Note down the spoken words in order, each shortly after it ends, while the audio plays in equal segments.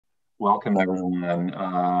Welcome, everyone.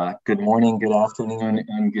 Good morning, good afternoon,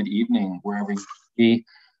 and good evening, wherever you be.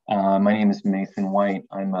 My name is Mason White.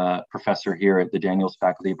 I'm a professor here at the Daniels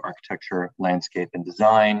Faculty of Architecture, Landscape, and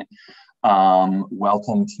Design.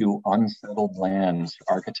 Welcome to Unsettled Lands,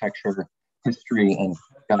 Architecture, History, and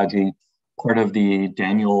Pedagogy, part of the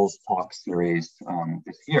Daniels Talk series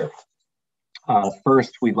this year.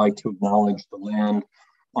 First, we'd like to acknowledge the land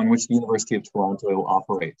on which the University of Toronto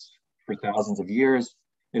operates. For thousands of years,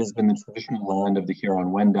 it has been the traditional land of the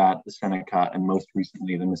Huron-Wendat, the Seneca, and most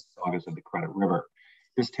recently the Mississaugas of the Credit River.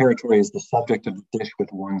 This territory is the subject of the Dish with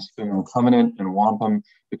One Spoon Covenant and Wampum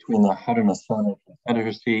between the Haudenosaunee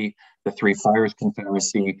Confederacy, the Three Fires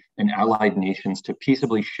Confederacy, and allied nations to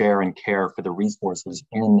peaceably share and care for the resources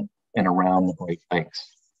in and around the Great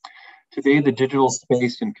Lakes. Today, the digital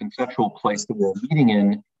space and conceptual place that we're meeting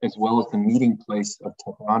in, as well as the meeting place of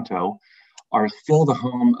Toronto, are still the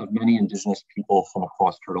home of many Indigenous people from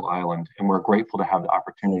across Turtle Island, and we're grateful to have the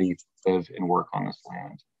opportunity to live and work on this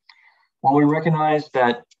land. While we recognize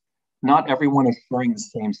that not everyone is sharing the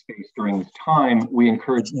same space during this time, we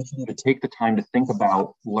encourage each of you to take the time to think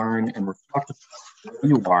about, learn, and reflect about who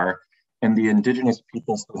you are and the Indigenous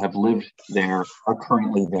peoples who have lived there, are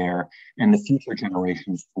currently there, and the future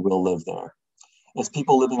generations who will live there. As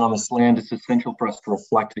people living on this land, it's essential for us to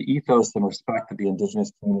reflect the ethos and respect that the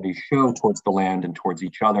Indigenous communities show towards the land and towards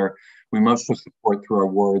each other. We must show support through our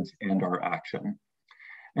words and our action.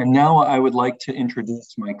 And now I would like to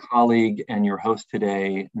introduce my colleague and your host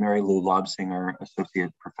today, Mary Lou Lobsinger,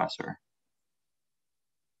 Associate Professor.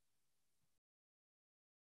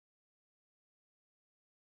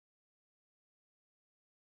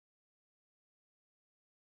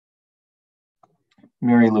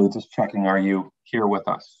 Mary Lou, just checking, are you here with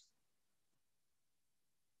us?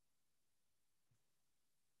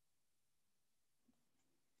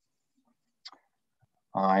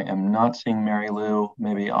 I am not seeing Mary Lou.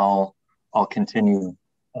 Maybe I'll continue.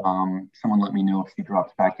 Someone let me know if she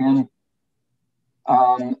drops back in.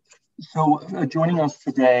 Joining us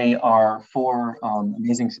today are four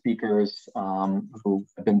amazing speakers who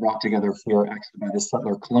have been brought together here actually by the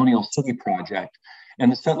Settler Colonial City Project. And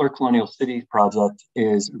the Settler Colonial City Project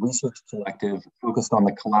is a research collective focused on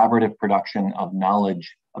the collaborative production of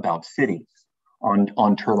knowledge about cities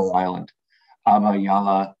on Turtle Island. Abya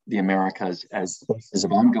Yala, the Americas, as spaces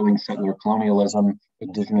of ongoing settler colonialism,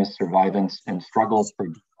 Indigenous survivance, and struggles for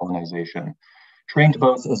decolonization. Trained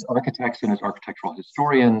both as architects and as architectural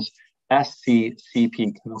historians,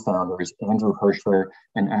 SCCP co-founders Andrew Herscher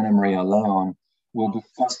and María León will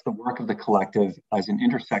discuss the work of the collective as an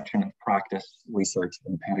intersection of practice, research,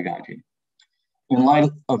 and pedagogy. In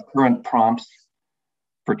light of current prompts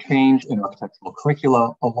for change in architectural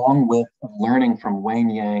curricula, along with learning from Wayne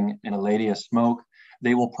Yang and Eladia Smoke,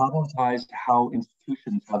 they will problematize how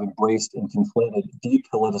institutions have embraced and conflated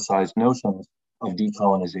depoliticized notions of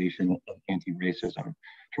decolonization and anti-racism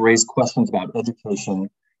to raise questions about education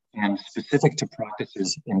and specific to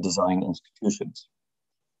practices in design institutions.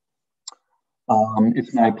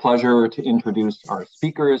 It's my pleasure to introduce our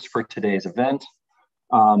speakers for today's event.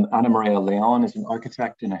 María León is an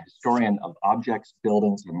architect and a historian of objects,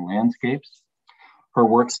 buildings, and landscapes. Her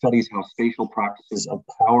work studies how spatial practices of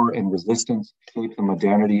power and resistance shape the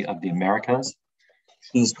modernity of the Americas.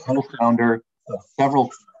 She's co-founder of several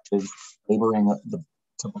collections laboring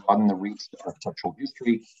to broaden the reach to architectural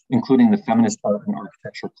history, including the Feminist Art and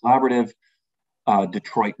Architecture Collaborative,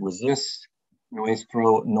 Detroit Resists,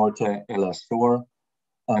 Nuestro Norte el Sur,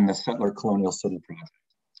 and the Settler Colonial City Project.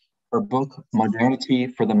 Her book, Modernity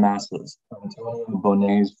for the Masses, Antonio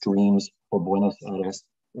Bonet's Dreams for Buenos Aires,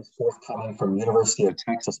 is forthcoming from University of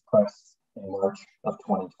Texas Press in March of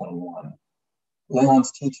 2021.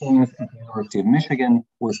 Leon's teachings at the University of Michigan,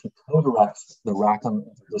 where she co-directs the Rackham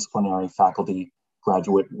Interdisciplinary Faculty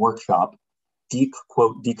Graduate Workshop,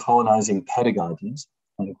 Decolonizing Pedagogies,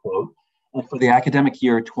 unquote. And for the academic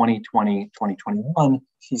year 2020-2021,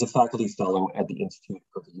 she's a faculty fellow at the Institute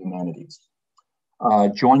for the Humanities.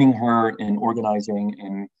 Joining her in organizing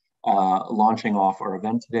and launching off our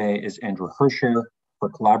event today is Andrew Herscher, her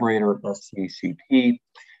collaborator at SCCP.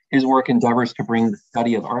 His work endeavors to bring the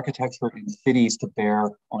study of architecture and cities to bear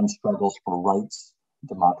on struggles for rights,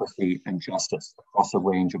 democracy, and justice across a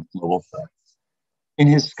range of global threats. In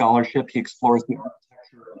his scholarship, he explores the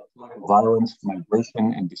architecture of violence,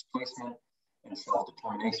 migration, and displacement, and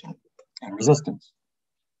self-determination and resistance.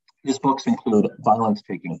 His books include Violence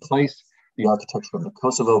Taking Place, The Architecture of the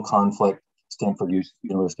Kosovo Conflict, Stanford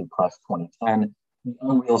University Press 2010, The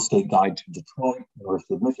Unreal Estate Guide to Detroit,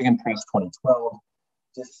 University of Michigan Press 2012,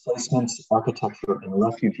 Displacements, Architecture, and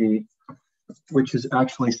Refugee, which is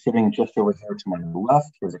actually sitting just over here to my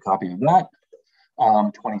left. Here's a copy of that.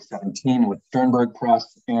 2017 with Sternberg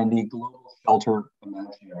Press, and the Global Shelter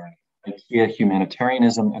Imaginary, IKEA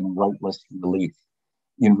Humanitarianism and Rightless Relief,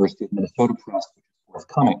 University of Minnesota Press, which is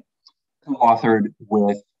forthcoming, co-authored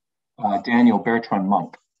with Daniel Bertrand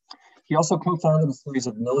Monk. He also co-founded a series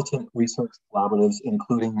of militant research collaboratives,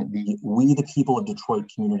 including the We the People of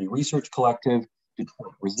Detroit Community Research Collective,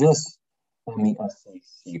 Detroit Resists, and the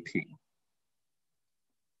SCCP.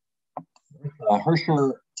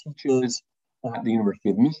 Herscher teaches at the University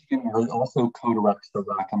of Michigan, where he also co-directs the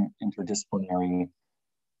Rackham Interdisciplinary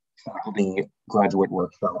Faculty Graduate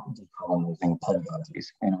Workshop, Decolonizing Pedagogies.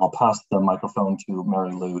 And I'll pass the microphone to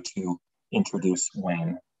Mary Lou to introduce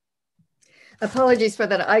Wayne. Apologies for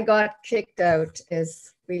that. I got kicked out,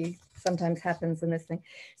 as we sometimes happens in this thing.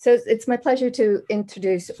 So it's my pleasure to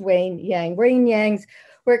introduce Wayne Yang. Wayne Yang's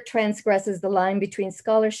work transgresses the line between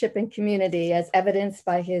scholarship and community, as evidenced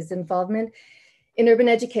by his involvement in urban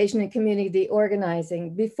education and community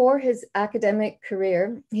organizing. Before his academic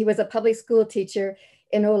career, he was a public school teacher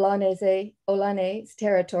in Olanese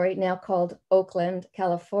territory, now called Oakland,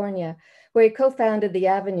 California, where he co-founded the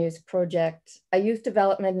Avenues Project, a youth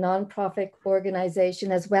development nonprofit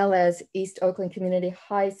organization, as well as East Oakland Community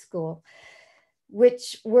High School,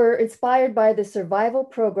 which were inspired by the survival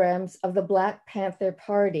programs of the Black Panther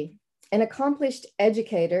Party. An accomplished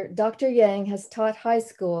educator, Dr. Yang has taught high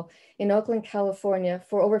school in Oakland, California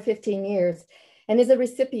for over 15 years and is a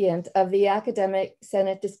recipient of the Academic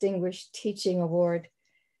Senate Distinguished Teaching Award.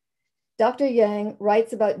 Dr. Yang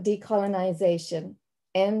writes about decolonization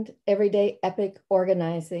and everyday epic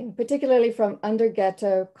organizing, particularly from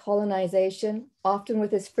under-ghetto colonization, often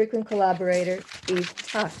with his frequent collaborator, Eve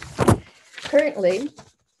Tuck. Currently,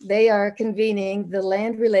 they are convening the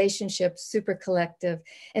Land Relationships Super Collective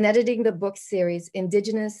and editing the book series,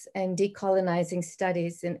 Indigenous and Decolonizing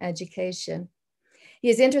Studies in Education. He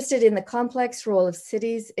is interested in the complex role of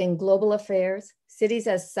cities in global affairs, cities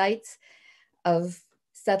as sites of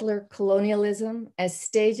settler colonialism, as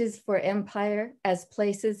stages for empire, as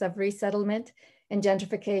places of resettlement and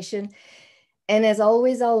gentrification, and as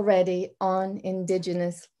always already on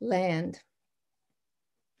Indigenous land.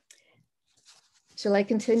 Shall I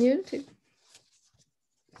continue to?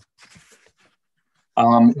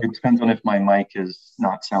 It depends on if my mic is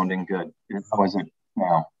not sounding good. How is it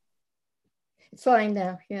now? It's fine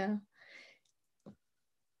now, yeah.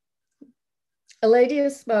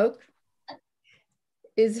 Eladia smoke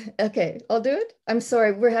is, okay, I'll do it. I'm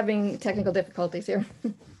sorry, we're having technical difficulties here.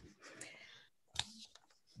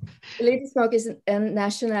 Eladia smoke is an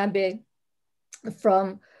Anishinaabe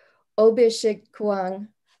from Obishigwang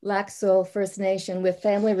Lac Seul First Nation with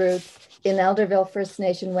family roots in Elderville First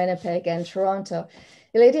Nation, Winnipeg, and Toronto.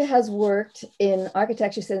 Eladia has worked in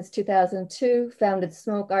architecture since 2002, founded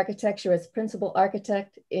Smoke Architecture as principal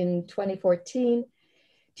architect in 2014,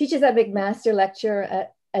 teaches as a master lecturer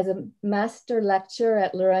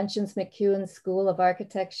at Laurentian's McEwen School of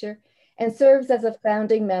Architecture, and serves as a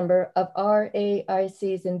founding member of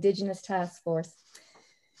RAIC's Indigenous Task Force.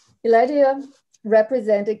 Eladia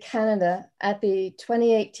represented Canada at the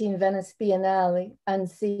 2018 Venice Biennale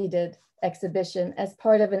Unseated exhibition as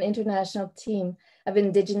part of an international team of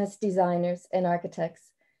Indigenous designers and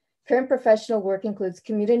architects. Current professional work includes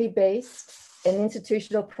community-based and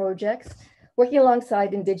institutional projects, working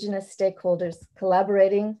alongside Indigenous stakeholders,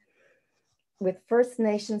 collaborating with First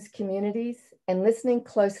Nations communities, and listening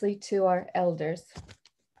closely to our elders.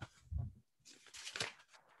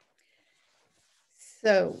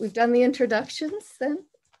 So we've done the introductions then,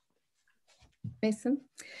 Mason.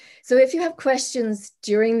 So if you have questions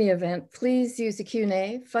during the event, please use the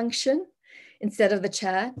Q&A function instead of the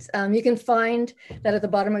chat. You can find that at the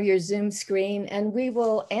bottom of your Zoom screen, and we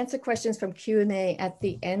will answer questions from Q&A at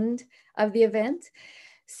the end of the event.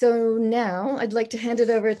 So now I'd like to hand it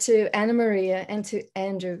over to Anna Maria and to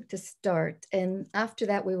Andrew to start. And after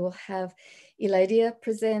that, we will have Eladia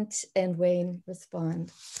present and Wayne respond.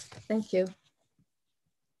 Thank you.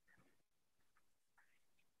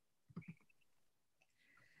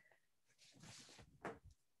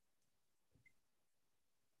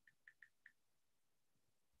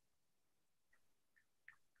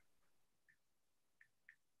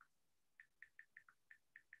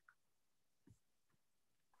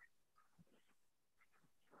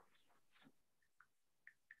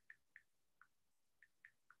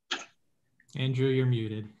 Andrew, you're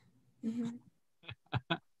muted. Mm-hmm.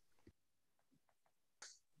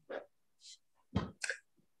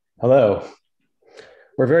 Hello.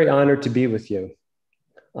 We're very honored to be with you.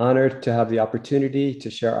 Honored to have the opportunity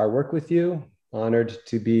to share our work with you honored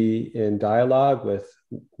to be in dialogue with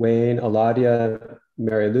Wayne, Eladia,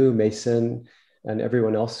 María, Mason, and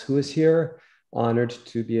everyone else who is here. Honored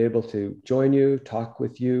to be able to join you, talk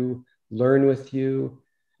with you, learn with you,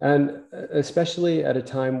 and especially at a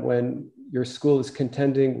time when your school is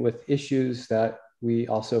contending with issues that we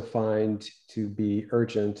also find to be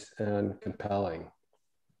urgent and compelling.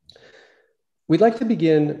 We'd like to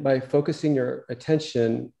begin by focusing your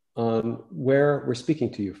attention on where we're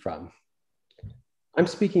speaking to you from. I'm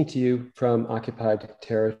speaking to you from occupied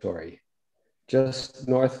territory. Just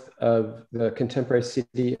north of the contemporary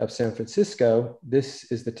city of San Francisco, this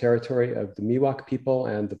is the territory of the Miwok people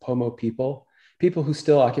and the Pomo people, people who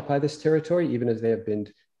still occupy this territory, even as they have been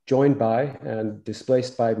joined by and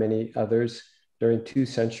displaced by many others during 2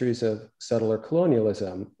 centuries of settler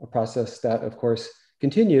colonialism, a process that, of course,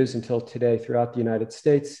 continues until today throughout the United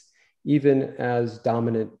States, even as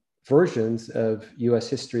dominant versions of US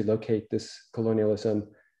history locate this colonialism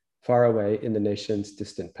far away in the nation's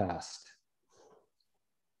distant past.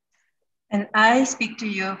 And I speak to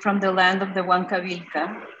you from the land of the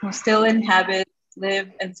Huancavilca, who still inhabit, live,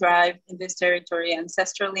 and thrive in this territory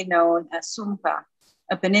ancestrally known as Sumpa,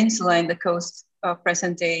 a peninsula in the coast of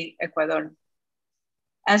present-day Ecuador.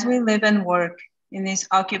 As we live and work in these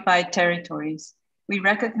occupied territories, we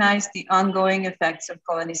recognize the ongoing effects of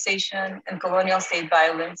colonization and colonial state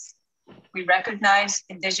violence. We recognize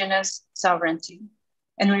Indigenous sovereignty,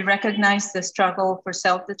 and we recognize the struggle for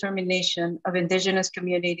self-determination of Indigenous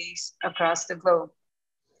communities across the globe.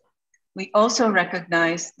 We also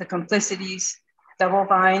recognize the complicities, double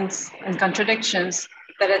binds, and contradictions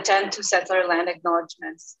that attend to settler land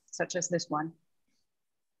acknowledgements, such as this one.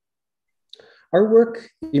 Our work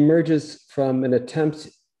emerges from an attempt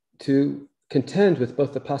to contend with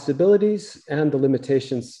both the possibilities and the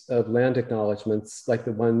limitations of land acknowledgements like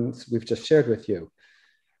the ones we've just shared with you.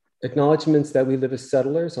 Acknowledgements that we live as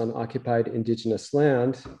settlers on occupied Indigenous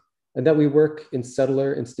land, and that we work in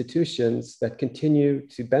settler institutions that continue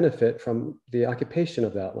to benefit from the occupation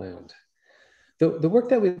of that land. The work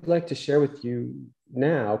that we'd like to share with you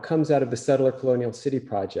now comes out of the Settler Colonial City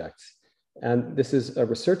Project. And this is a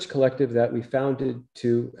research collective that we founded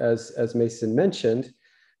to, as Mason mentioned,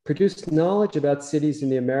 produce knowledge about cities in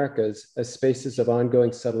the Americas as spaces of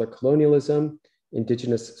ongoing settler colonialism,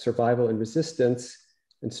 Indigenous survival and resistance,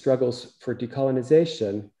 and struggles for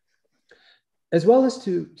decolonization, as well as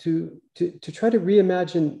to try to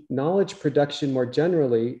reimagine knowledge production more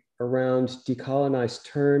generally around decolonized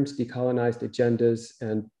terms, decolonized agendas,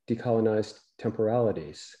 and decolonized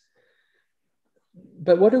temporalities.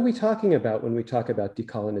 But what are we talking about when we talk about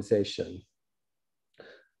decolonization?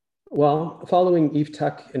 Well, following Eve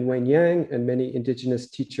Tuck and Wayne Yang and many Indigenous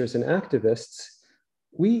teachers and activists,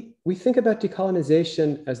 we think about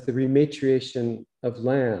decolonization as the rematriation of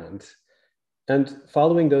land. And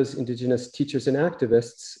following those Indigenous teachers and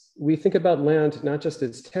activists, we think about land not just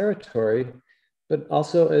as territory, but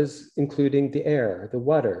also as including the air, the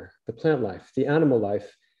water, the plant life, the animal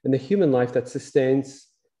life, and the human life that sustains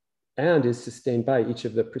and is sustained by each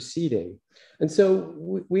of the preceding. And so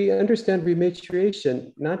we understand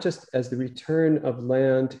rematriation not just as the return of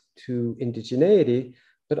land to indigeneity,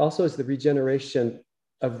 but also as the regeneration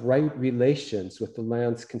of right relations with the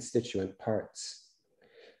land's constituent parts.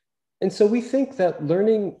 And so we think that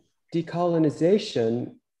learning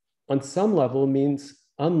decolonization on some level means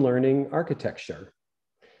unlearning architecture,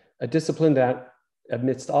 a discipline that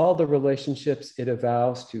amidst all the relationships it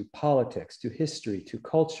avows to politics, to history, to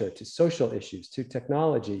culture, to social issues, to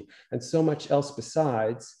technology, and so much else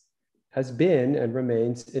besides, has been and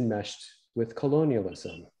remains enmeshed with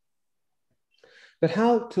colonialism. But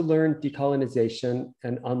how to learn decolonization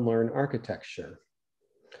and unlearn architecture?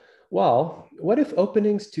 Well, what if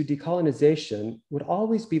openings to decolonization would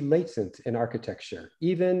always be latent in architecture,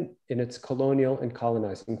 even in its colonial and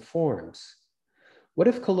colonizing forms? What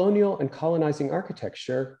if colonial and colonizing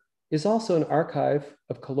architecture is also an archive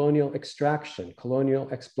of colonial extraction, colonial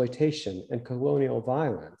exploitation, and colonial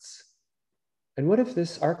violence? And what if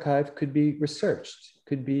this archive could be researched,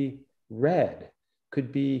 could be read,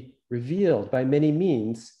 could be revealed by many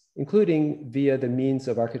means, including via the means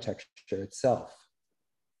of architecture itself?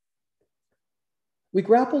 We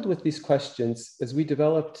grappled with these questions as we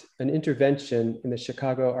developed an intervention in the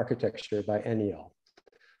Chicago Architecture Biennial.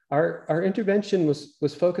 Our intervention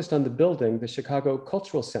was focused on the building, the Chicago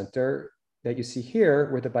Cultural Center that you see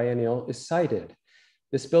here, where the biennial is sited.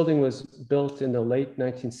 This building was built in the late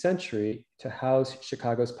 19th century to house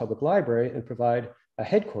Chicago's public library and provide a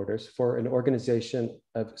headquarters for an organization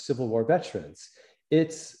of Civil War veterans.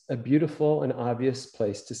 It's a beautiful and obvious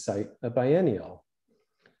place to site a biennial.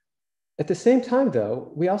 At the same time,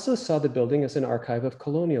 though, we also saw the building as an archive of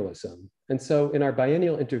colonialism. And so in our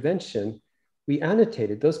biennial intervention, we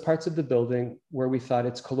annotated those parts of the building where we thought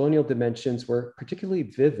its colonial dimensions were particularly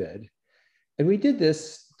vivid. And we did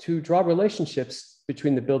this to draw relationships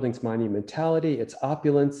between the building's monumentality, its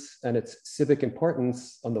opulence, and its civic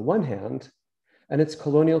importance on the one hand, and its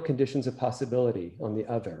colonial conditions of possibility on the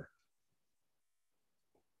other.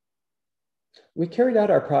 We carried out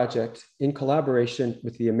our project in collaboration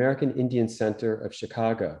with the American Indian Center of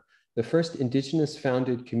Chicago, the first Indigenous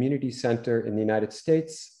founded community center in the United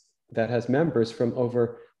States that has members from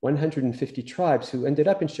over 150 tribes who ended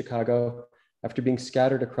up in Chicago after being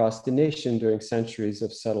scattered across the nation during centuries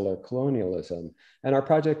of settler colonialism. And our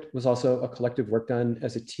project was also a collective work done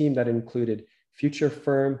as a team that included Future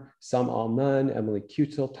Firm, Sam Al-Nunn, Emily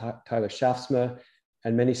Kutil, Tyler Shaftsma,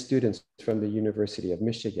 and many students from the University of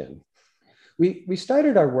Michigan. We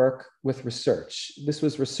started our work with research. This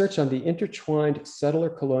was research on the intertwined settler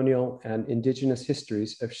colonial and indigenous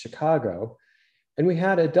histories of Chicago. And we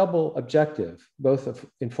had a double objective, both of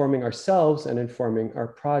informing ourselves and informing our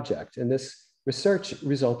project. And this research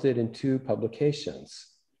resulted in 2 publications.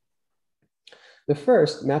 The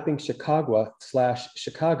first, Mapping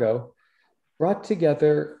Chicago/Chicago, brought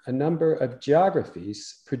together a number of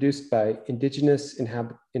geographies produced by indigenous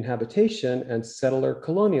inhabitation and settler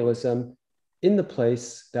colonialism in the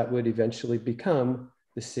place that would eventually become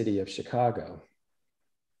the city of Chicago.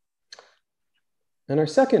 And our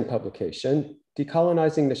second publication,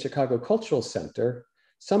 Decolonizing the Chicago Cultural Center,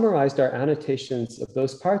 summarized our annotations of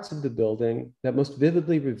those parts of the building that most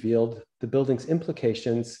vividly revealed the building's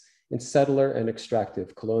implications in settler and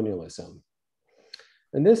extractive colonialism.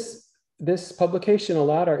 And this publication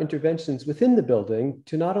allowed our interventions within the building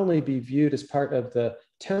to not only be viewed as part of the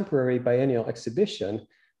temporary biennial exhibition,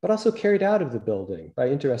 but also carried out of the building by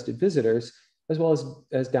interested visitors, as well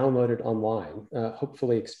as downloaded online,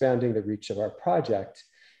 hopefully expanding the reach of our project.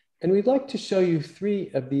 And we'd like to show you 3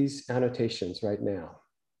 of these annotations right now.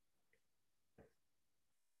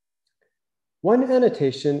 One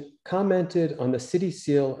annotation commented on the city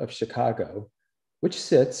seal of Chicago, which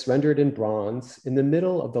sits, rendered in bronze, in the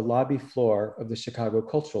middle of the lobby floor of the Chicago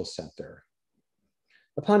Cultural Center.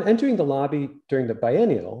 Upon entering the lobby during the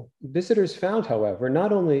biennial, visitors found, however,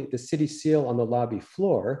 not only the city seal on the lobby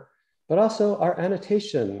floor, but also our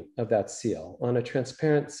annotation of that seal on a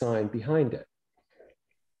transparent sign behind it.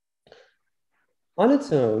 On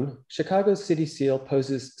its own, Chicago's city seal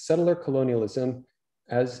poses settler colonialism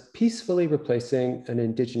as peacefully replacing an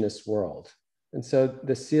indigenous world. And so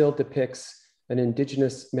the seal depicts an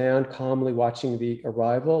indigenous man calmly watching the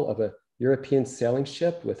arrival of a European sailing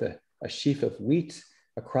ship with a sheaf of wheat,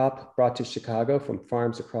 a crop brought to Chicago from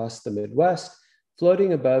farms across the Midwest,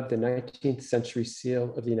 floating above the 19th century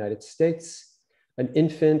seal of the United States. An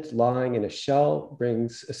infant lying in a shell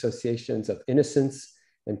brings associations of innocence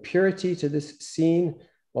and purity to this scene,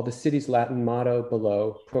 while the city's Latin motto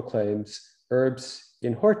below proclaims urbs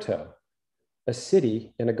in horto, a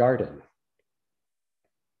city in a garden.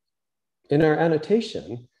 In our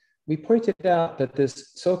annotation, we pointed out that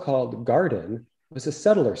this so-called garden was a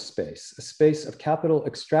settler space, a space of capital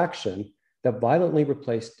extraction that violently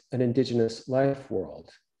replaced an indigenous life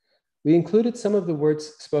world. We included some of the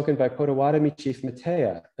words spoken by Potawatomi Chief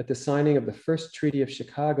Matea at the signing of the first Treaty of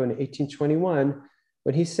Chicago in 1821,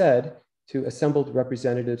 when he said to assembled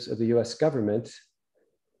representatives of the US government,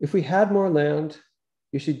 "If we had more land,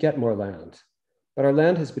 you should get more land. But our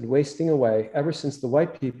land has been wasting away ever since the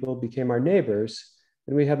white people became our neighbors,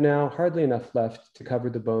 and we have now hardly enough left to cover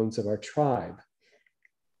the bones of our tribe."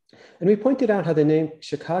 And we pointed out how the name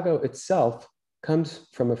Chicago itself comes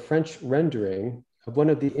from a French rendering of one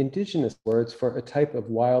of the indigenous words for a type of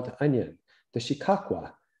wild onion, the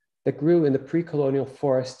shikakwa, that grew in the pre-colonial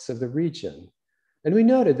forests of the region. And we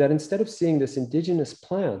noted that instead of seeing this indigenous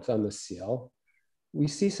plant on the seal, we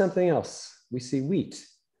see something else. We see wheat,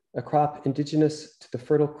 a crop indigenous to the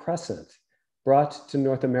Fertile Crescent, brought to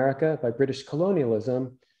North America by British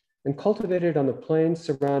colonialism and cultivated on the plains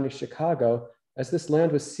surrounding Chicago as this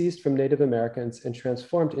land was seized from Native Americans and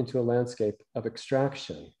transformed into a landscape of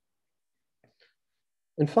extraction.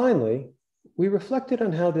 And finally, we reflected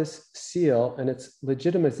on how this seal and its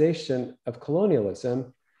legitimization of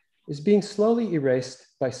colonialism is being slowly erased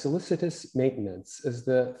by solicitous maintenance as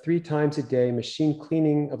the 3 times a day machine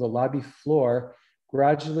cleaning of the lobby floor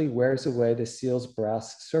gradually wears away the seal's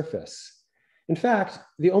brass surface. In fact,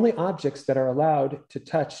 the only objects that are allowed to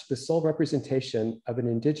touch the sole representation of an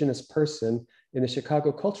indigenous person in the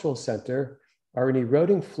Chicago Cultural Center are an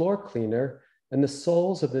eroding floor cleaner and the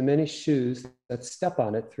soles of the many shoes that step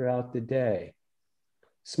on it throughout the day.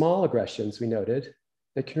 Small aggressions, we noted,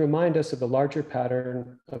 that can remind us of a larger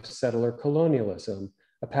pattern of settler colonialism,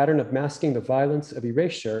 a pattern of masking the violence of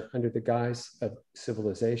erasure under the guise of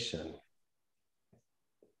civilization.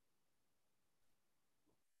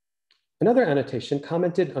 Another annotation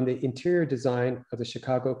commented on the interior design of the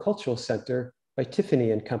Chicago Cultural Center by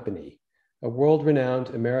Tiffany & Company, a world-renowned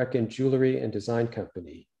American jewelry and design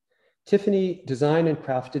company. Tiffany designed and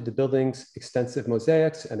crafted the building's extensive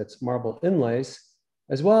mosaics and its marble inlays,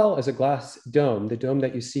 as well as a glass dome, the dome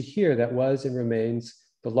that you see here that was and remains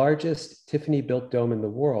the largest Tiffany-built dome in the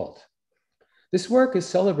world. This work is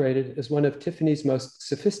celebrated as one of Tiffany's most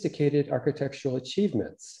sophisticated architectural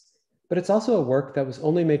achievements, but it's also a work that was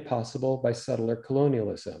only made possible by settler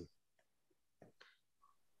colonialism.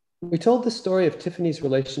 We told the story of Tiffany's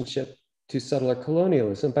relationship to settler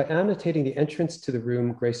colonialism by annotating the entrance to the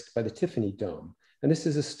room graced by the Tiffany Dome. And this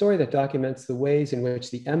is a story that documents the ways in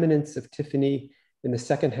which the eminence of Tiffany in the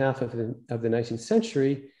second half of the 19th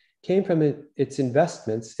century came from its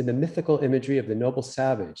investments in the mythical imagery of the noble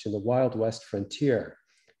savage in the Wild West frontier.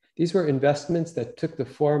 These were investments that took the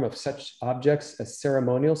form of such objects as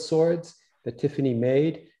ceremonial swords that Tiffany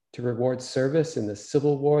made to reward service in the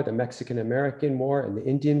Civil War, the Mexican-American War, and the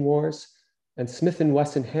Indian Wars, and Smith &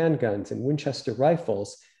 Wesson handguns and Winchester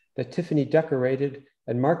rifles that Tiffany decorated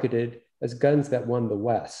and marketed as guns that won the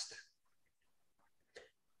West.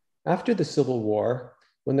 After the Civil War,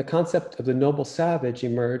 when the concept of the noble savage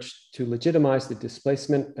emerged to legitimize the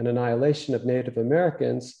displacement and annihilation of Native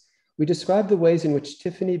Americans, we described the ways in which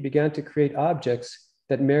Tiffany began to create objects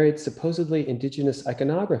that married supposedly indigenous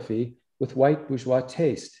iconography with white bourgeois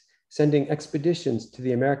taste, sending expeditions to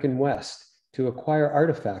the American West to acquire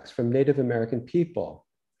artifacts from Native American people.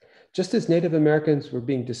 Just as Native Americans were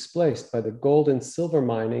being displaced by the gold and silver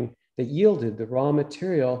mining that yielded the raw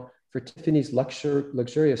material for Tiffany's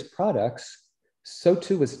luxurious products, so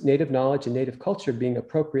too was Native knowledge and Native culture being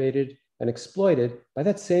appropriated and exploited by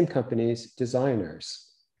that same company's designers.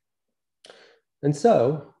 And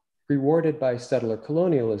so, rewarded by settler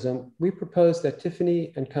colonialism, we propose that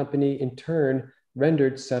Tiffany & Company in turn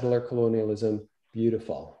rendered settler colonialism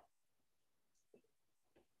beautiful.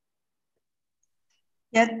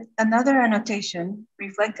 Yet another annotation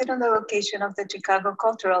reflected on the location of the Chicago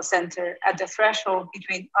Cultural Center at the threshold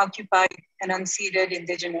between occupied and unceded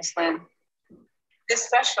indigenous land. This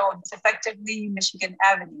threshold is effectively Michigan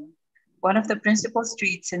Avenue, one of the principal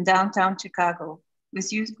streets in downtown Chicago,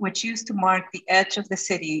 which used to mark the edge of the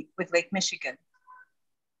city with Lake Michigan.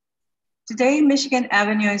 Today, Michigan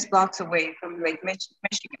Avenue is blocks away from Lake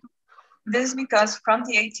Michigan. This is because from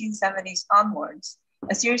the 1870s onwards,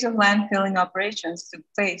 a series of land filling operations took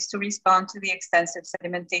place to respond to the extensive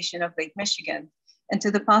sedimentation of Lake Michigan and to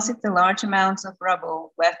deposit the large amounts of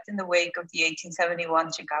rubble left in the wake of the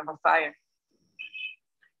 1871 Chicago fire.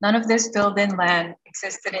 None of this filled-in land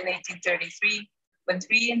existed in 1833 when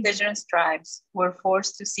 3 indigenous tribes were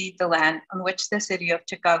forced to cede the land on which the city of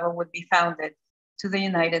Chicago would be founded to the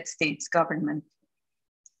United States government.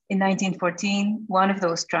 In 1914, one of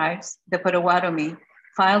those tribes, the Potawatomi,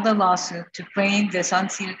 filed a lawsuit to claim this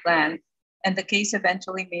unceded land, and the case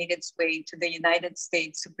eventually made its way to the United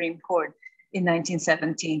States Supreme Court in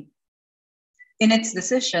 1917. In its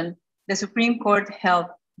decision, the Supreme Court held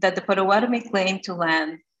that the Potawatomi claim to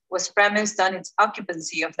land was premised on its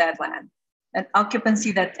occupancy of that land, an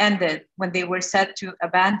occupancy that ended when they were set to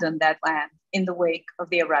abandon that land in the wake of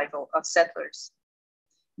the arrival of settlers.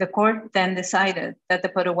 The court then decided that the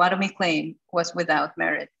Potawatomi claim was without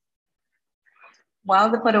merit.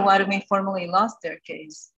 While the Potawatomi formally lost their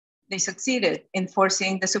case, they succeeded in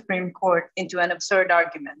forcing the Supreme Court into an absurd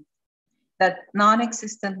argument that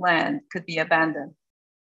non-existent land could be abandoned.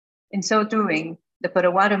 In so doing, the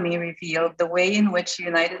Potawatomi revealed the way in which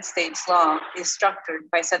United States law is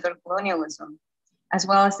structured by settler colonialism, as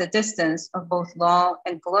well as the distance of both law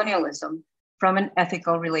and colonialism from an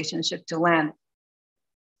ethical relationship to land.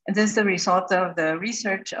 And this is the result of the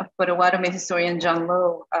research of Potawatomi historian John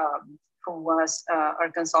Lowe, who was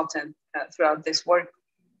our consultant throughout this work.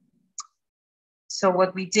 So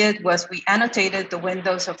what we did was we annotated the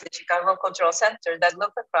windows of the Chicago Cultural Center that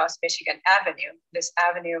look across Michigan Avenue, this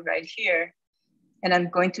avenue right here. And I'm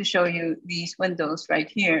going to show you these windows right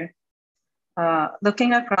here,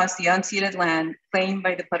 looking across the unceded land claimed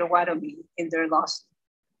by the Potawatomi in their lawsuit.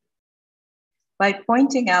 By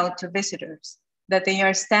pointing out to visitors that they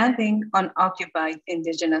are standing on occupied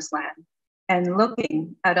indigenous land and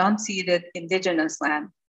looking at unceded indigenous land,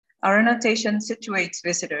 our annotation situates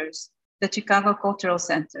visitors, the Chicago Cultural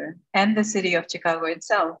Center, and the city of Chicago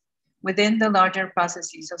itself within the larger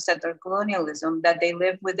processes of settler colonialism that they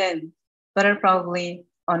live within, but are probably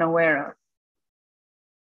unaware of.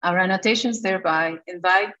 Our annotations thereby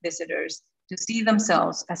invite visitors to see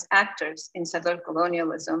themselves as actors in settler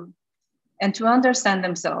colonialism and to understand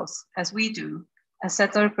themselves, as we do, as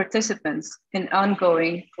settler participants in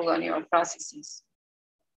ongoing colonial processes.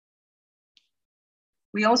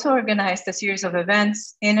 We also organized a series of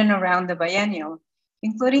events in and around the biennial,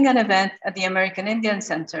 including an event at the American Indian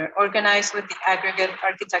Center organized with the Aggregate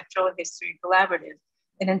Architectural History Collaborative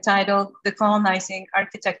and entitled Decolonizing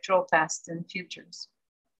Architectural Past and Futures.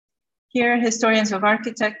 Here, historians of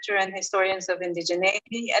architecture and historians of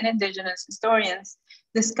indigeneity and indigenous historians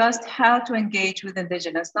discussed how to engage with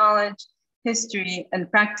indigenous knowledge, history,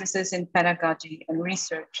 and practices in pedagogy and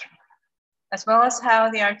research, as well as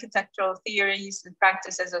how the architectural theories and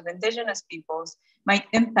practices of indigenous peoples might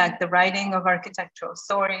impact the writing of architectural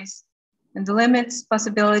stories, and the limits,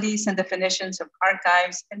 possibilities, and definitions of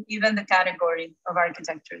archives, and even the category of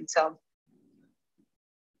architecture itself.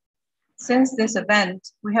 Since this event,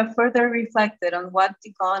 we have further reflected on what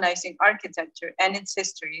decolonizing architecture and its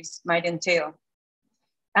histories might entail.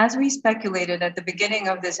 As we speculated at the beginning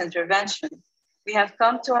of this intervention, we have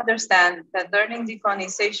come to understand that learning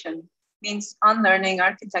decolonization means unlearning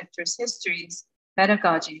architecture's histories,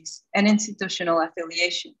 pedagogies, and institutional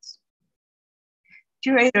affiliations.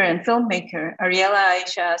 Curator and filmmaker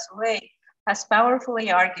María has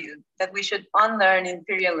powerfully argued that we should unlearn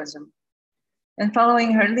imperialism. And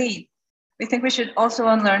following her lead, we think we should also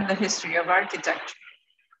unlearn the history of architecture.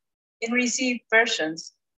 In received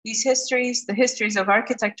versions, these histories, the histories of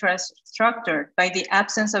architecture, are structured by the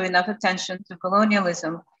absence of enough attention to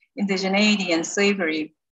colonialism, indigeneity, and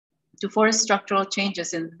slavery to force structural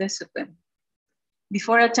changes in the discipline.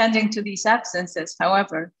 Before attending to these absences,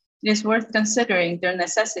 however, it is worth considering their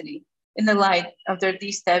necessity in the light of their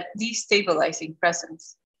destabilizing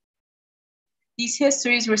presence. These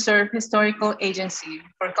histories reserve historical agency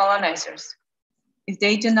for colonizers. If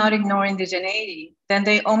they do not ignore indigeneity, then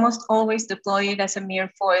they almost always deploy it as a mere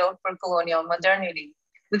foil for colonial modernity,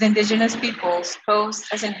 with indigenous peoples posed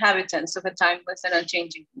as inhabitants of a timeless and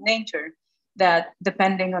unchanging nature that,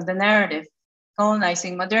 depending on the narrative,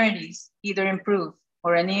 colonizing modernities either improve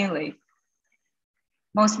or annihilate.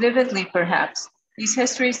 Most vividly, perhaps, these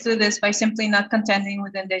histories do this by simply not contending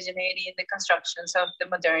with indigeneity in the constructions of the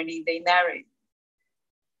modernity they narrate.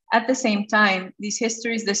 At the same time, these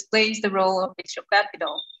histories display the role of racial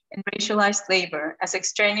capital and racialized labor as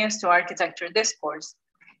extraneous to architecture discourse,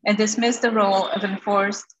 and dismiss the role of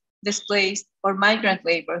enforced, displaced, or migrant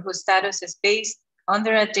labor whose status is based on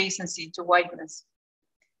their adjacency to whiteness.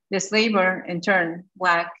 This labor, in turn,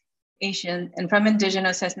 Black, Asian, and from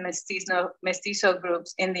indigenous and mestizo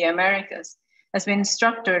groups in the Americas, has been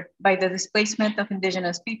structured by the displacement of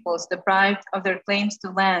indigenous peoples deprived of their claims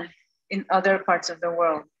to land in other parts of the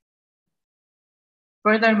world.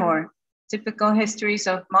 Furthermore, typical histories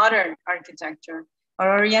of modern architecture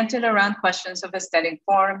are oriented around questions of aesthetic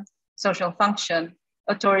form, social function,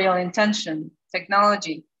 authorial intention,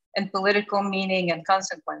 technology, and political meaning and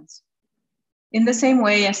consequence. In the same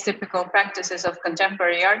way as typical practices of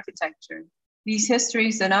contemporary architecture, these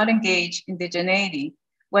histories do not engage indigeneity,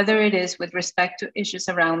 whether it is with respect to issues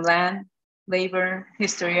around land, labor,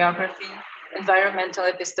 historiography, environmental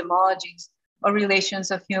epistemologies, or relations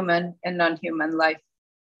of human and non-human life.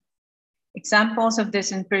 Examples of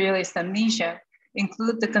this imperialist amnesia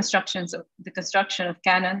include the construction of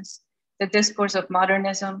canons, the discourse of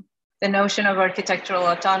modernism, the notion of architectural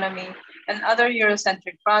autonomy, and other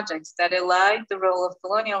Eurocentric projects that elide the role of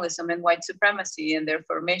colonialism and white supremacy in their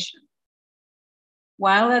formation.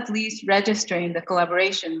 While at least registering the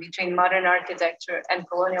collaboration between modern architecture and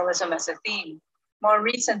colonialism as a theme, more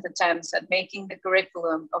recent attempts at making the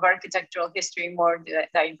curriculum of architectural history more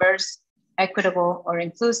diverse, equitable, or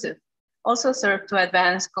inclusive also serve to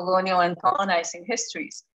advance colonial and colonizing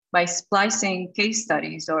histories by splicing case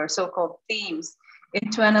studies or so-called themes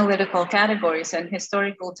into analytical categories and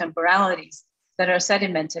historical temporalities that are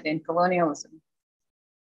sedimented in colonialism.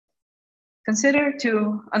 Consider,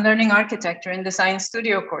 too, unlearning architecture in design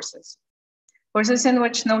studio courses in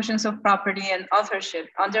which notions of property and authorship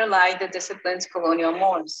underlie the discipline's colonial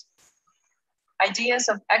mores. Ideas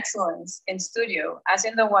of excellence in studio, as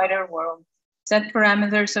in the wider world, set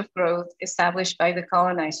parameters of growth established by the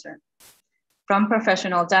colonizer, from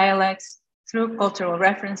professional dialects, through cultural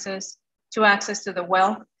references, to access to the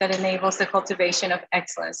wealth that enables the cultivation of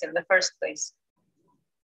excellence in the first place.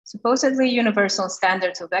 Supposedly universal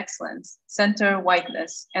standards of excellence center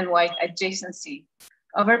whiteness and white adjacency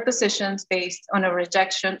over positions based on a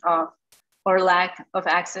rejection of or lack of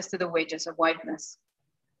access to the wages of whiteness.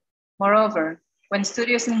 Moreover, when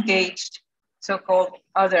studios engaged so-called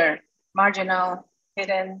other, marginal,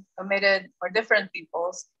 hidden, omitted, or different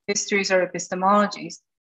peoples, histories, or epistemologies,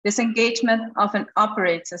 this engagement often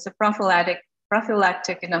operates as a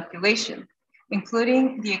prophylactic inoculation,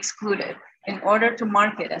 including the excluded, in order to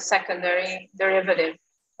mark it as secondary, derivative,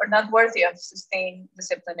 or not worthy of sustained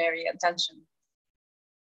disciplinary attention.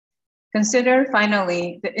 Consider,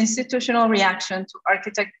 finally, the institutional reaction to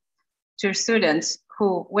architecture students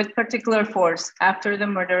who, with particular force after the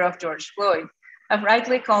murder of George Floyd, have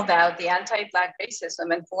rightly called out the anti-Black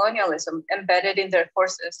racism and colonialism embedded in their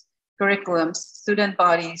courses, curriculums, student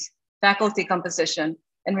bodies, faculty composition,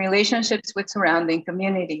 and relationships with surrounding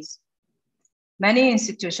communities. Many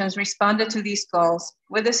institutions responded to these calls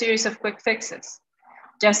with a series of quick fixes,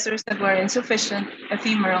 gestures that were insufficient,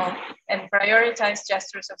 ephemeral, and prioritized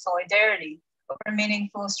gestures of solidarity over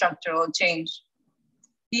meaningful structural change.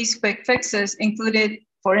 These quick fixes included,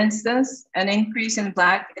 for instance, an increase in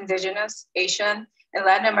Black, Indigenous, Asian, and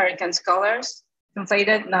Latin American scholars,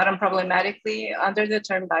 conflated not unproblematically under the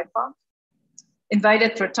term BIPOC,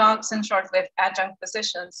 invited for talks and short-lived adjunct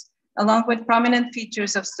positions, along with prominent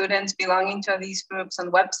features of students belonging to these groups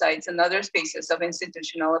on websites and other spaces of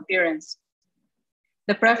institutional appearance.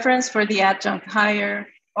 The preference for the adjunct hire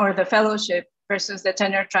or the fellowship versus the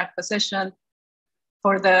tenure track position,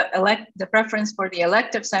 for the preference for the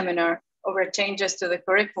elective seminar over changes to the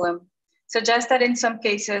curriculum, suggests that in some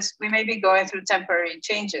cases, we may be going through temporary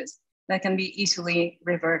changes that can be easily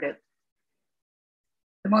reverted.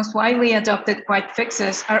 The most widely adopted quick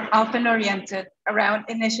fixes are often oriented around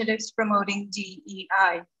initiatives promoting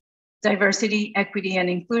DEI, diversity, equity, and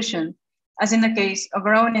inclusion, as in the case of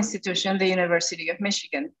our own institution, the University of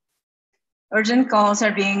Michigan. Urgent calls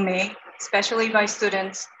are being made, especially by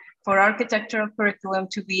students, for architectural curriculum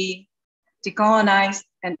to be decolonized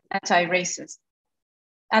and anti-racist.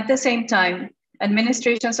 At the same time,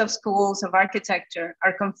 administrations of schools of architecture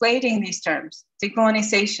are conflating these terms,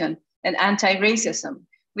 decolonization and anti-racism,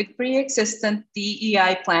 with pre-existent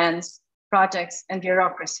DEI plans, projects, and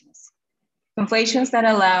bureaucracies. Conflations that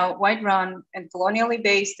allow white-run and colonially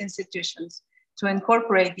based institutions to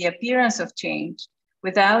incorporate the appearance of change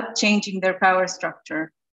without changing their power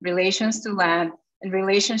structure, relations to land, and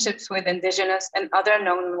relationships with Indigenous and other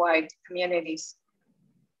non-white communities.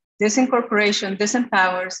 This incorporation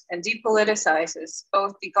disempowers and depoliticizes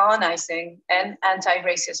both decolonizing and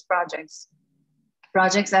anti-racist projects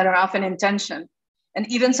that are often in tension and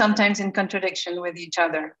even sometimes in contradiction with each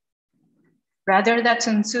other. Rather than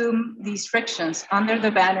consume these frictions under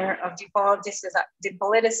the banner of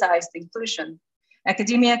depoliticized inclusion,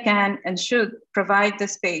 academia can and should provide the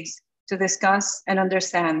space to discuss and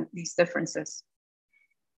understand these differences.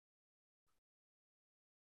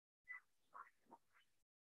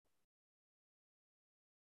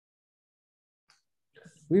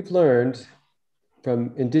 We've learned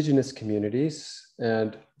from Indigenous communities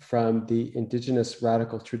and from the Indigenous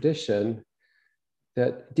radical tradition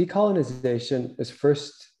that decolonization is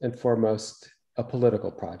first and foremost a political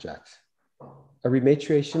project, a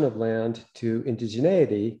rematriation of land to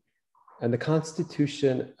indigeneity and the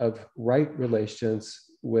constitution of right relations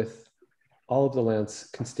with all of the land's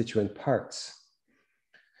constituent parts.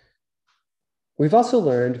 We've also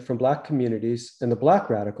learned from Black communities and the Black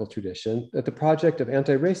radical tradition that the project of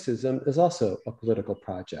anti-racism is also a political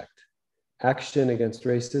project. Action against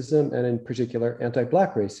racism, and in particular,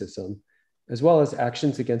 anti-Black racism, as well as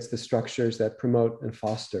actions against the structures that promote and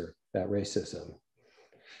foster that racism.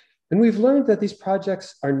 And we've learned that these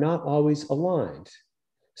projects are not always aligned.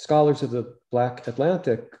 Scholars of the Black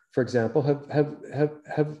Atlantic, for example,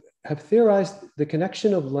 have theorized the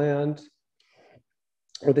connection of land,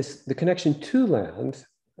 or the connection to land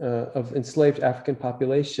of enslaved African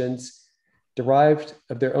populations derived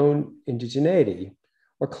of their own indigeneity,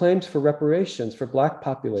 or claims for reparations for Black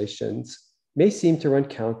populations may seem to run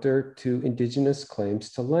counter to Indigenous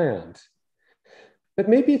claims to land. But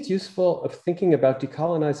maybe it's useful of thinking about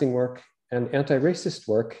decolonizing work and anti-racist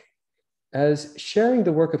work as sharing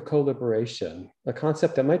the work of co-liberation, a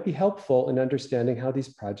concept that might be helpful in understanding how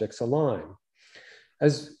these projects align.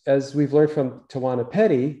 As we've learned from Tawana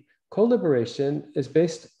Petty, co-liberation is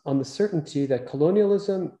based on the certainty that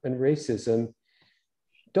colonialism and racism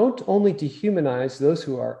don't only dehumanize those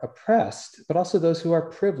who are oppressed, but also those who are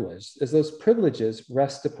privileged, as those privileges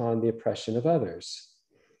rest upon the oppression of others.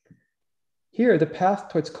 Here, the path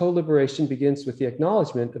towards co-liberation begins with the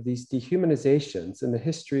acknowledgement of these dehumanizations and the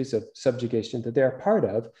histories of subjugation that they're part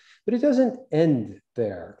of, but it doesn't end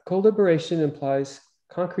there. Co-liberation implies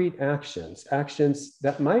concrete actions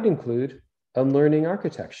that might include unlearning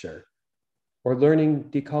architecture, or learning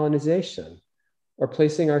decolonization, or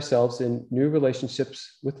placing ourselves in new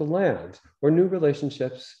relationships with the land, or new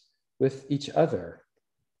relationships with each other.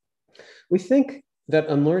 We think that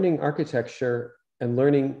unlearning architecture and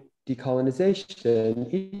learning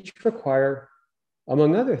decolonization each require,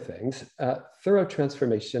 among other things, a thorough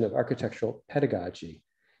transformation of architectural pedagogy.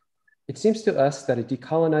 It seems to us that a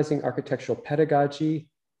decolonizing architectural pedagogy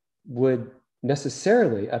would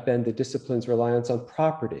necessarily upend the discipline's reliance on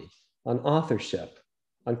property, on authorship,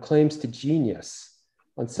 on claims to genius,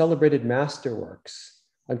 on celebrated masterworks,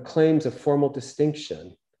 on claims of formal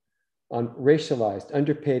distinction, on racialized,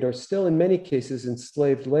 underpaid, or still in many cases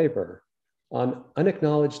enslaved labor, on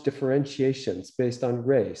unacknowledged differentiations based on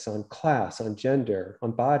race, on class, on gender,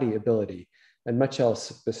 on body ability, and much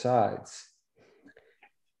else besides.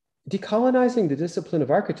 Decolonizing the discipline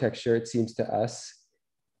of architecture, it seems to us,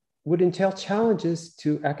 would entail challenges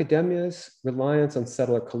to academia's reliance on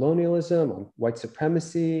settler colonialism, on white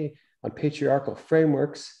supremacy, on patriarchal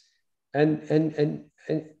frameworks, and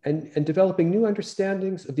developing new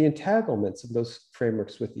understandings of the entanglements of those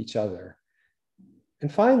frameworks with each other.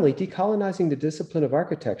 And finally, decolonizing the discipline of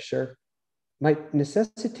architecture might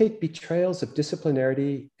necessitate betrayals of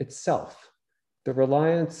disciplinarity itself, the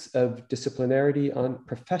reliance of disciplinarity on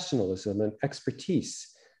professionalism and expertise,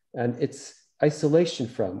 and its isolation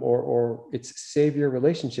from or its savior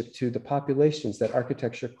relationship to the populations that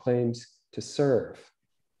architecture claims to serve.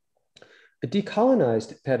 A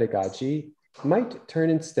decolonized pedagogy might turn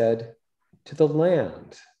instead to the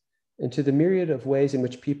land and to the myriad of ways in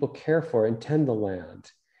which people care for and tend the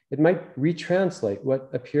land. It might retranslate what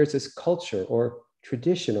appears as culture or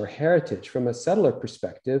tradition or heritage from a settler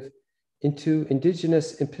perspective into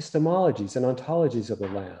indigenous epistemologies and ontologies of the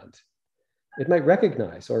land. It might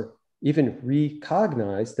recognize or even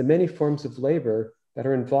recognize the many forms of labor that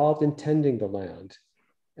are involved in tending the land.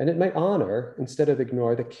 And it might honor, instead of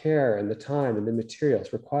ignore, the care and the time and the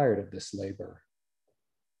materials required of this labor.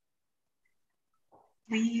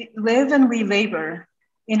 We live and we labor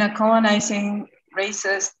in a colonizing,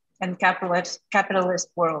 racist, and capitalist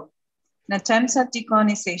world. And attempts at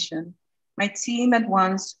decolonization might seem at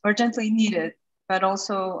once urgently needed, but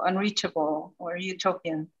also unreachable or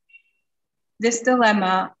utopian. This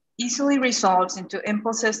dilemma easily resolves into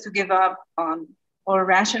impulses to give up on or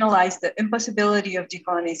rationalize the impossibility of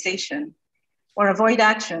decolonization or avoid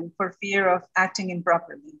action for fear of acting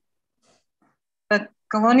improperly. But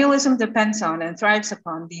colonialism depends on and thrives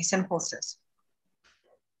upon these impulses.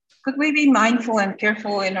 Could we be mindful and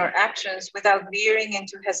careful in our actions without veering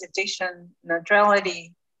into hesitation,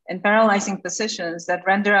 neutrality, and paralyzing positions that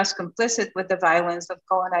render us complicit with the violence of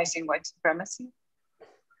colonizing white supremacy?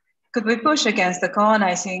 Could we push against the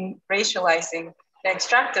colonizing, racializing, and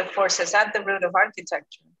extractive forces at the root of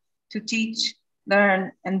architecture to teach,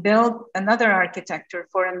 learn, and build another architecture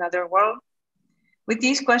for another world? With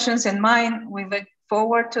these questions in mind, we look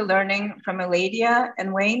forward to learning from Eladia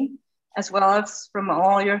and Wayne, as well as from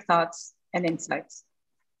all your thoughts and insights.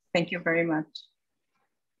 Thank you very much.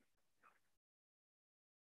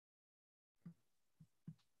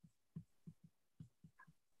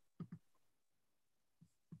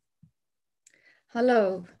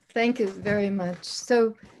 Hello, thank you very much.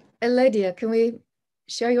 So, Eladia, can we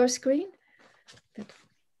share your screen?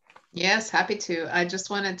 Yes, happy to. I just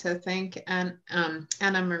wanted to thank Anna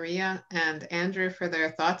María and Andrew for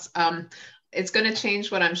their thoughts. It's going to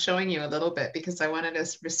change what I'm showing you a little bit because I wanted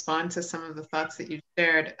to respond to some of the thoughts that you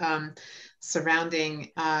shared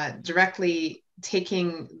surrounding directly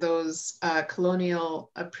taking those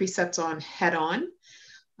colonial precepts on head on.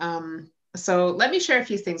 So let me share a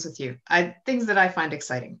few things with you, things that I find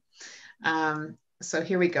exciting. So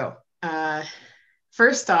here we go.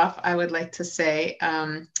 First off, I would like to say,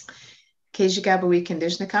 Kejigabawik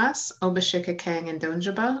Indishnikas, Obashika Kang and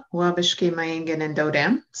Donjaba, Wabishki Mayangan and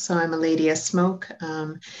Dodem. So I'm Eladia Smoke,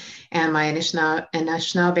 and my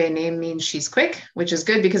Anishinaabe name means she's quick, which is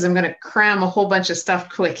good because I'm going to cram a whole bunch of stuff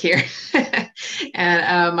quick here.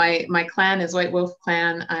 And my clan is White Wolf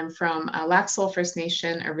Clan. I'm from Laxall First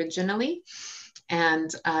Nation originally, and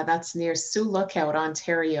that's near Sioux Lookout,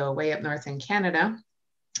 Ontario, way up north in Canada.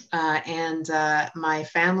 And my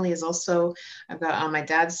family is also, I've got on my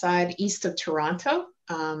dad's side, east of Toronto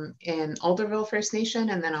in Alderville First Nation.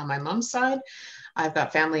 And then on my mom's side, I've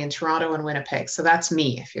got family in Toronto and Winnipeg. So that's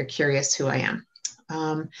me, if you're curious who I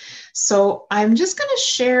am. So I'm just going to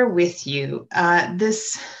share with you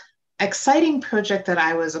this exciting project that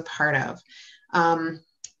I was a part of.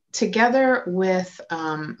 together with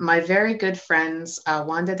my very good friends,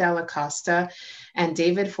 Wanda Dalla Costa and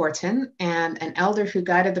David Fortin, and an elder who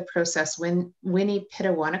guided the process, Winnie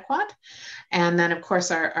Pitawanakwat, and then of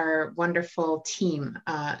course our wonderful team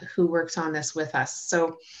who worked on this with us.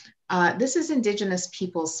 So this is Indigenous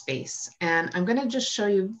Peoples Space, and I'm going to just show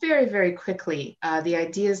you very, very quickly the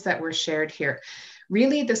ideas that were shared here.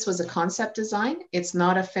 Really, this was a concept design. It's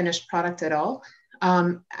not a finished product at all.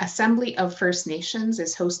 Assembly of First Nations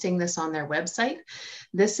is hosting this on their website.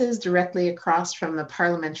 This is directly across from the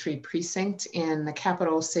parliamentary precinct in the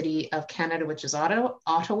capital city of Canada, which is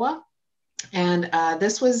Ottawa. And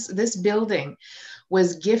this building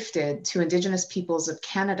was gifted to Indigenous peoples of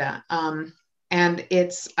Canada. And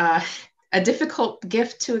it's a difficult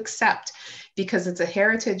gift to accept because it's a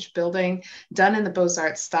heritage building done in the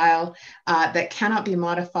Beaux-Arts style that cannot be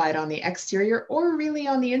modified on the exterior or really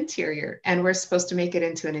on the interior. And we're supposed to make it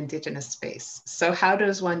into an Indigenous space. So how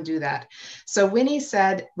does one do that? So Winnie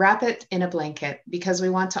said, wrap it in a blanket because we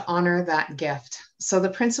want to honor that gift. So the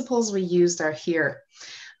principles we used are here.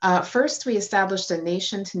 First, we established a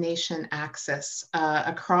nation-to-nation axis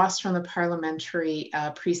across from the parliamentary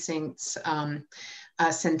precinct's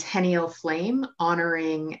centennial flame,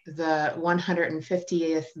 honoring the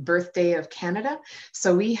 150th birthday of Canada.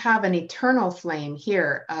 So we have an eternal flame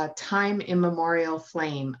here, a time immemorial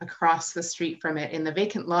flame across the street from it in the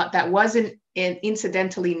vacant lot that wasn't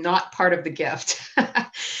incidentally not part of the gift.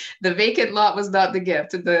 The vacant lot was not the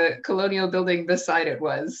gift. The colonial building beside it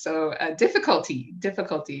was. So difficulty.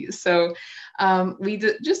 So we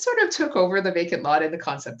just sort of took over the vacant lot in the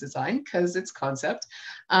concept design because it's concept.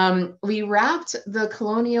 We wrapped the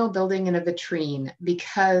colonial building in a vitrine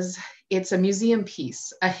because it's a museum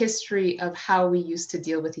piece, a history of how we used to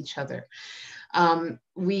deal with each other.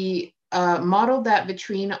 We modeled that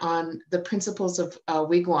vitrine on the principles of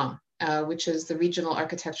wigwam, which is the regional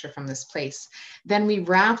architecture from this place. Then we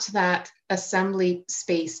wrapped that assembly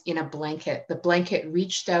space in a blanket. The blanket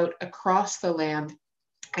reached out across the land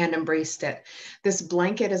and embraced it. This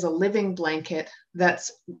blanket is a living blanket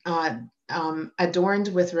that's adorned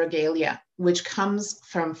with regalia, which comes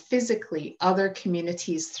from physically other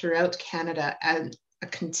communities throughout Canada and a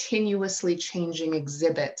continuously changing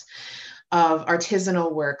exhibit of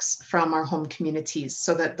artisanal works from our home communities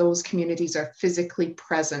so that those communities are physically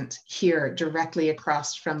present here directly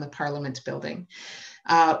across from the Parliament building.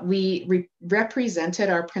 We represented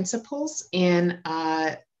our principles in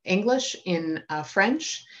English, in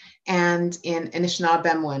French, and in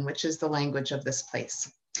Anishinaabemowin, which is the language of this place.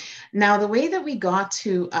 Now, the way that we got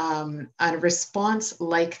to a response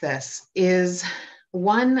like this is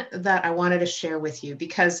one that I wanted to share with you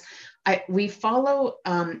because we follow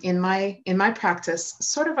in my practice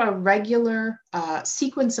sort of a regular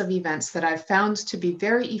sequence of events that I've found to be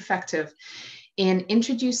very effective in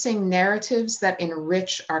introducing narratives that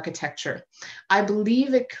enrich architecture. I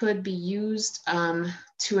believe it could be used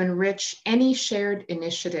to enrich any shared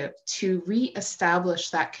initiative, to re-establish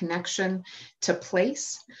that connection to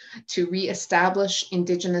place, to re-establish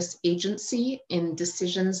Indigenous agency in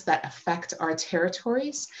decisions that affect our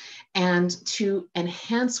territories, and to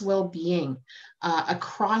enhance well-being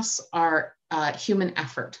across our human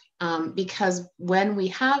effort. Because when we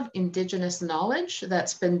have Indigenous knowledge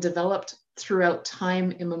that's been developed throughout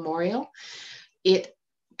time immemorial, it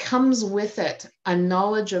comes with it a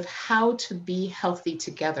knowledge of how to be healthy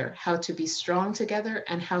together, how to be strong together,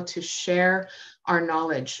 and how to share our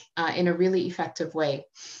knowledge in a really effective way.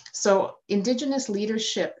 So Indigenous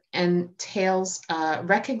leadership entails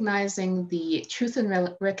recognizing the truth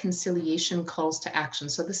and reconciliation calls to action.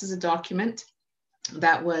 So this is a document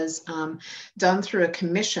that was done through a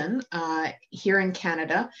commission here in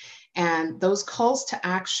Canada. And those calls to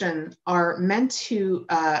action are meant to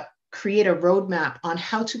create a roadmap on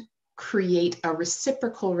how to create a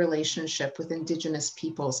reciprocal relationship with Indigenous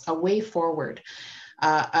peoples, a way forward,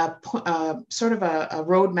 sort of a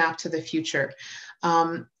roadmap to the future.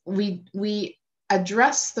 We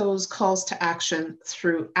address those calls to action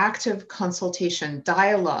through active consultation,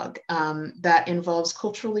 dialogue that involves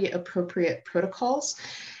culturally appropriate protocols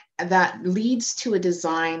that leads to a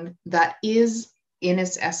design that is, in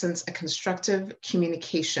its essence, a constructive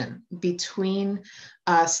communication between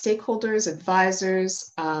stakeholders,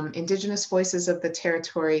 advisors, Indigenous voices of the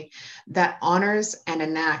territory that honors and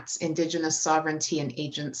enacts Indigenous sovereignty and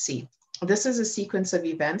agency. This is a sequence of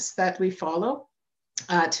events that we follow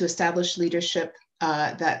to establish leadership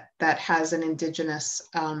that has an Indigenous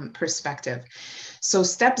perspective. So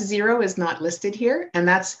step 0 is not listed here, and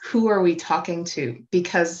that's who are we talking to?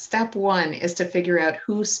 Because step 1 is to figure out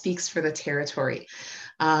who speaks for the territory.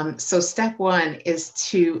 So step 1 is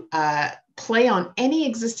to play on any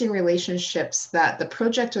existing relationships that the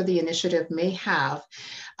project or the initiative may have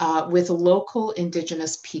with local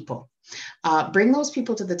Indigenous people. Bring those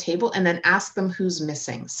people to the table and then ask them who's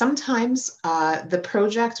missing. Sometimes the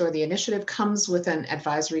project or the initiative comes with an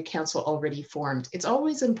advisory council already formed. It's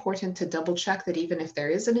always important to double check that even if there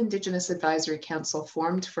is an Indigenous advisory council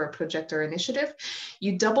formed for a project or initiative,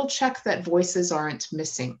 you double check that voices aren't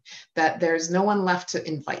missing, that there's no one left to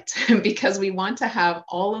invite, because we want to have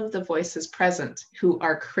all of the voices present who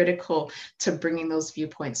are critical to bringing those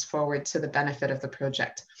viewpoints forward to the benefit of the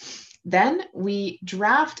project. Then we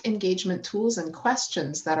draft engagement tools and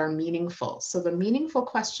questions that are meaningful. So the meaningful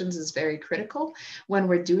questions is very critical when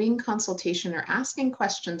we're doing consultation or asking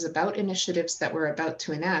questions about initiatives that we're about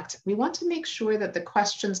to enact. We want to make sure that the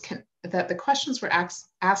questions we're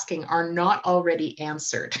asking are not already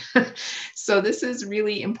answered. So this is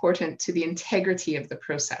really important to the integrity of the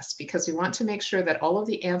process, because we want to make sure that all of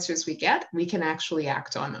the answers we get, we can actually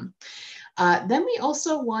act on them. Then we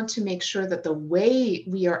also want to make sure that the way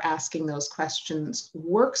we are asking those questions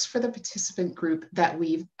works for the participant group that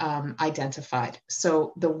we've identified.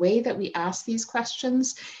 So the way that we ask these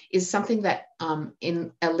questions is something that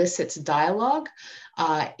elicits dialogue,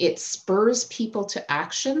 it spurs people to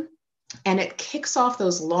action, and it kicks off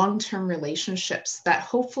those long-term relationships that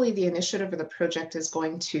hopefully the initiative or the project is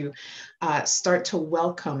going to start to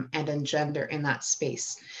welcome and engender in that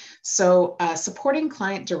space. So supporting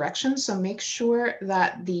client direction, so make sure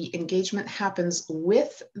that the engagement happens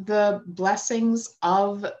with the blessings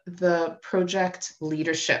of the project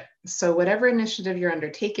leadership. So whatever initiative you're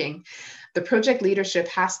undertaking, the project leadership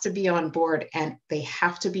has to be on board and they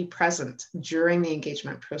have to be present during the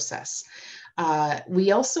engagement process.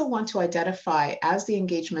 We also want to identify, as the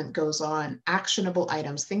engagement goes on, actionable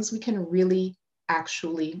items, things we can really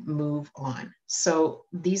actually move on. So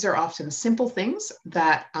these are often simple things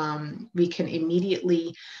that we can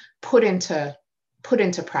immediately put into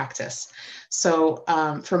practice. So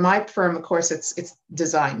for my firm, of course, it's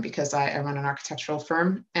design, because I run an architectural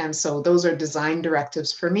firm. And so those are design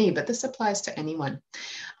directives for me, but this applies to anyone.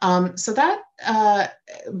 So that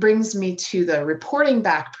brings me to the reporting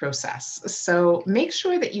back process. So make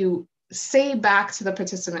sure that you say back to the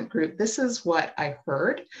participant group, this is what I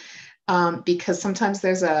heard. Because sometimes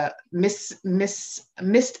there's a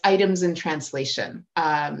missed items in translation.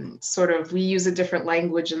 We use a different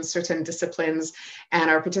language in certain disciplines, and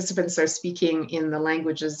our participants are speaking in the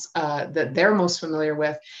languages that they're most familiar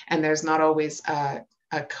with, and there's not always a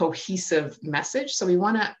cohesive message. So we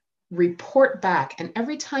want to report back, and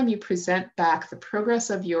every time you present back the progress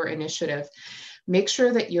of your initiative, make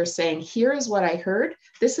sure that you're saying, here is what I heard.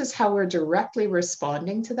 This is how we're directly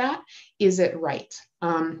responding to that. Is it right?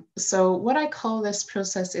 So what I call this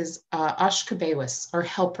process is ashkabewis, or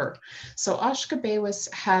helper. So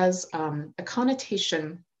ashkabewis has a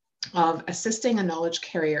connotation of assisting a knowledge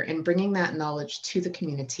carrier in bringing that knowledge to the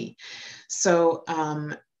community. So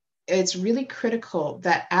it's really critical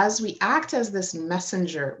that as we act as this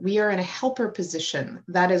messenger, we are in a helper position.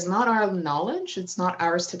 That is not our knowledge. It's not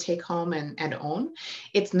ours to take home and own.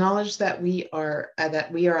 It's knowledge that we are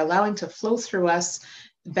allowing to flow through us,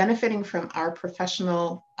 benefiting from our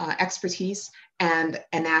professional expertise and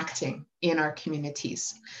enacting in our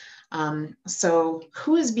communities. So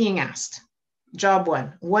who is being asked? Job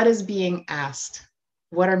one, what is being asked?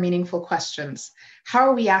 What are meaningful questions? How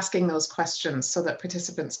are we asking those questions so that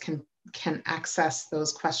participants can access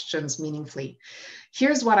those questions meaningfully?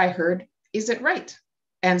 Here's what I heard. Is it right?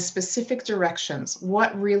 And specific directions.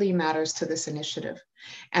 What really matters to this initiative?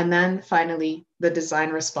 And then finally, the design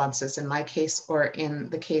responses, in my case, or in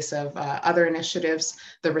the case of other initiatives,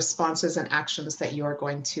 the responses and actions that you are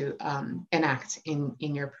going to enact in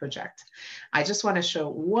your project. I just want to show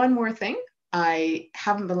one more thing. I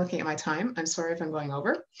haven't been looking at my time. I'm sorry if I'm going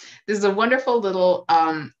over. This is a wonderful little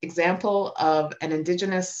example of an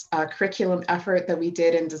Indigenous curriculum effort that we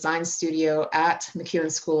did in Design Studio at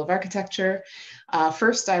MacEwan School of Architecture.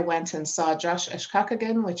 First, I went and saw Josh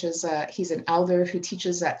Eshkakagan, which is, he's an elder who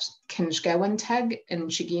teaches at Kinshgawanteg in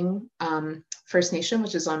Chiging First Nation,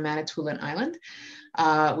 which is on Manitoulin Island,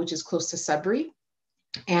 which is close to Sudbury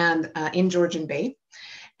and in Georgian Bay.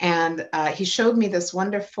 And he showed me this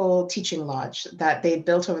wonderful teaching lodge that they'd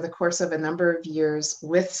built over the course of a number of years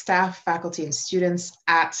with staff, faculty, and students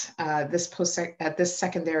at this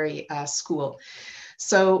secondary school.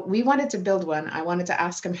 So we wanted to build one. I wanted to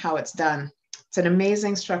ask him how it's done. It's an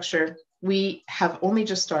amazing structure. we have only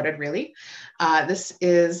just started, really. This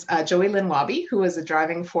is Joey Lynn Wabi, who is a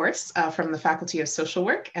driving force from the Faculty of Social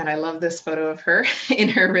Work. And I love this photo of her in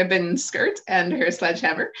her ribbon skirt and her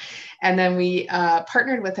sledgehammer. And then we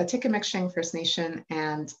partnered with Atikameksheng First Nation,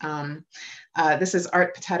 and this is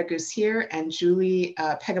Art Patatagoose here and Julie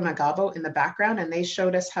Pegamagabo in the background. And they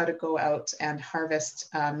showed us how to go out and harvest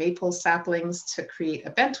maple saplings to create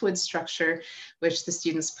a bentwood structure, which the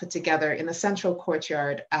students put together in the central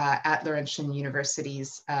courtyard at Laurentian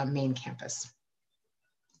University's main campus.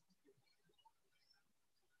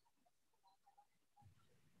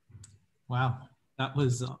 Wow, that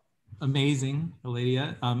was amazing,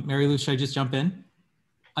 Eladia. Mary Lou, should I just jump in?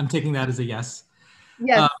 I'm taking that as a yes.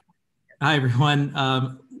 Yes. Hi, everyone.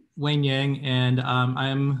 Wayne Yang, and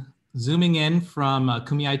I'm zooming in from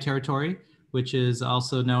Kumeyaay territory, which is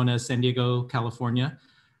also known as San Diego, California.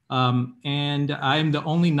 And I'm the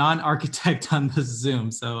only non-architect on this Zoom,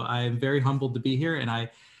 so I'm very humbled to be here, and I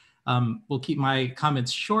will keep my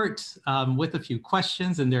comments short with a few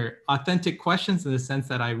questions, and they're authentic questions in the sense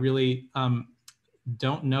that I really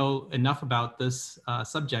don't know enough about this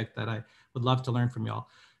subject that I would love to learn from y'all.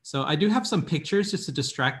 So I do have some pictures just to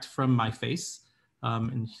distract from my face,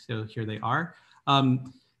 and so here they are.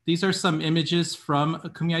 These are some images from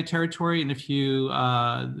Kumeyaay territory, and if you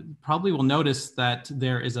probably will notice that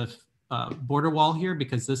there is a border wall here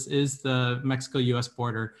because this is the Mexico-US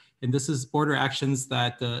border, and this is border actions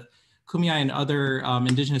that the Kumeyaay and other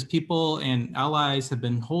Indigenous people and allies have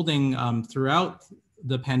been holding throughout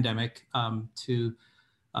the pandemic to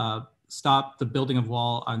stop the building of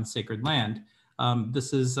wall on sacred land.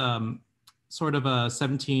 This is sort of a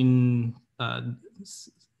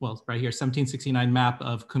 1769 map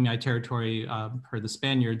of Kumeyaay territory per the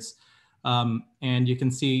Spaniards. And you can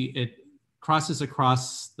see it crosses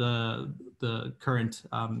across the current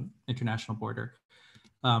international border.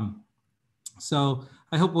 So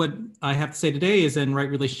I hope what I have to say today is in right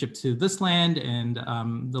relationship to this land and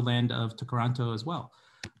the land of Tocoranto as well.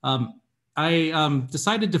 I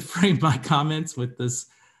decided to frame my comments with this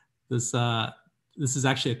is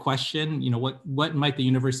actually a question, what might the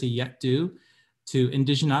university yet do to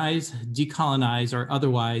indigenize, decolonize, or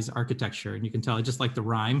otherwise architecture? And you can tell I just like the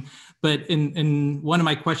rhyme. But in one of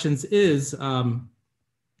my questions is,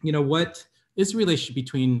 what is the relationship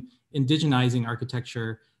between indigenizing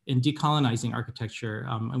architecture and decolonizing architecture,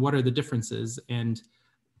 and what are the differences, and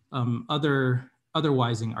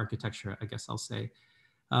otherwising architecture, I guess I'll say.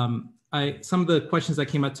 Some of the questions that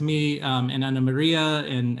came up to me and Ana Maria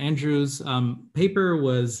and Andrew's paper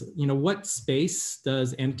was, what space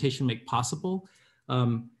does annotation make possible?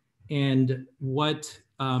 And what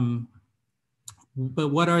are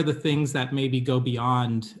the things that maybe go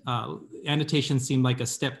beyond? Annotation seemed like a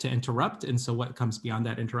step to interrupt, and so what comes beyond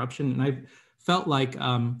that interruption? And I felt like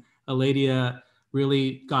Eladia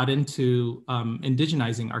really got into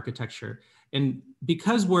indigenizing architecture. And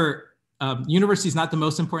because university is not the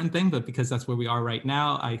most important thing, but because that's where we are right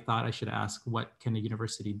now, I thought I should ask, what can a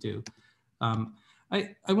university do? I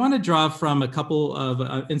want to draw from a couple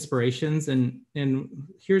of inspirations, and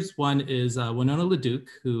here's one is Winona LaDuke,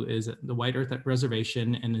 who is at the White Earth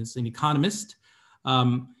Reservation and is an economist.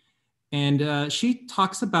 And she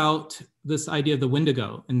talks about this idea of the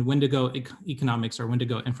Wendigo and Wendigo economics or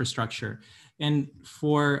Wendigo infrastructure. And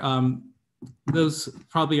for those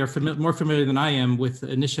probably are more familiar than I am with the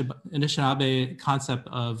Anishinaabe concept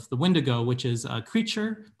of the Wendigo, which is a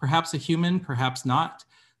creature, perhaps a human, perhaps not,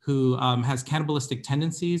 who has cannibalistic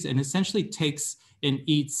tendencies and essentially takes and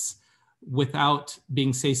eats without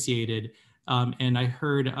being satiated. And I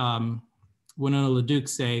heard Winona LaDuke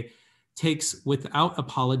say, takes without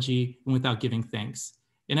apology and without giving thanks.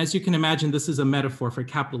 And as you can imagine, this is a metaphor for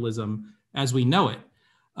capitalism as we know it.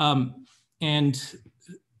 And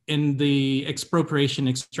in the expropriation,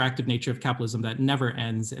 extractive nature of capitalism that never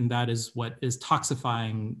ends, and that is what is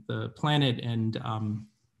toxifying the planet and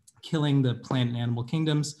killing the plant and animal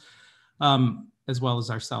kingdoms, as well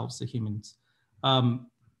as ourselves, the humans.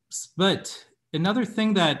 But another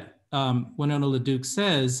thing that Winona LaDuke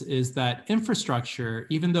says is that infrastructure,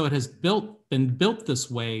 even though it has been built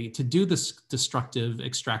this way to do this destructive,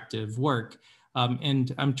 extractive work,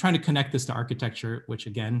 and I'm trying to connect this to architecture, which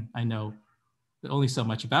again, I know only so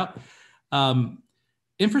much about,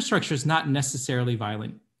 infrastructure is not necessarily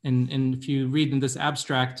violent. And if you read in this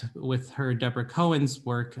abstract with her Deborah Cohen's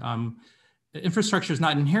work, infrastructure is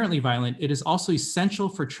not inherently violent. It is also essential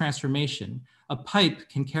for transformation. A pipe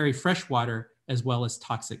can carry fresh water as well as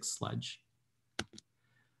toxic sludge.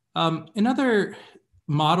 Another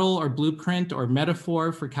model or blueprint or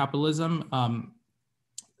metaphor for capitalism,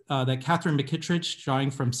 that Catherine McKittridge,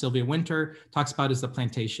 drawing from Sylvia Wynter, talks about is the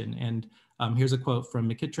plantation. And here's a quote from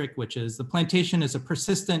McKittridge, which is, "The plantation is a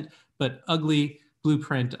persistent but ugly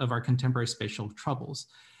blueprint of our contemporary spatial troubles."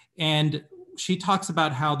 And she talks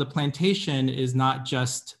about how the plantation is not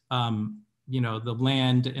just the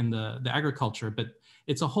land and the agriculture, but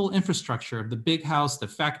it's a whole infrastructure of the big house, the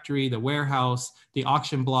factory, the warehouse, the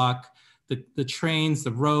auction block, the trains,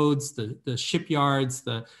 the roads, the shipyards,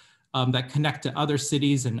 that connect to other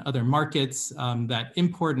cities and other markets, that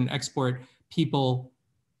import and export people,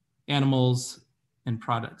 animals, and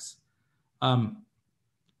products.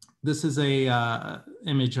 This is a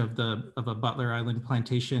image of a Butler Island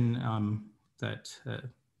plantation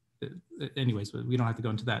anyways, we don't have to go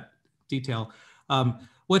into that detail.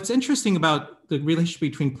 What's interesting about the relationship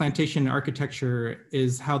between plantation and architecture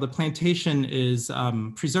is how the plantation is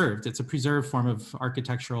preserved. It's a preserved form of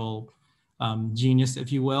architectural genius,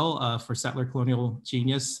 if you will, for settler colonial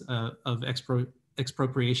genius of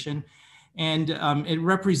expropriation. And it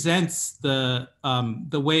represents the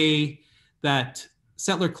way that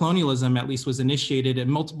settler colonialism, at least, was initiated at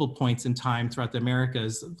multiple points in time throughout the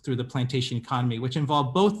Americas through the plantation economy, which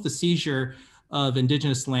involved both the seizure of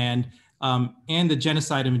indigenous land and the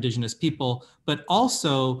genocide of indigenous people, but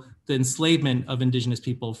also the enslavement of indigenous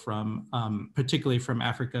people from, particularly from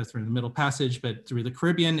Africa through the Middle Passage, but through the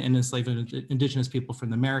Caribbean, and enslavement of indigenous people from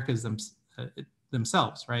the Americas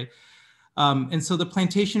themselves, right? And so the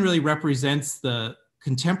plantation really represents the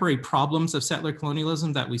contemporary problems of settler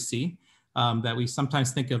colonialism that we see, that we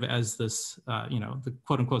sometimes think of as this, the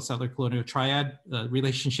quote unquote settler colonial triad,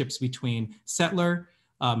 relationships between settler,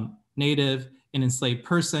 native, and enslaved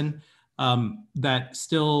person, that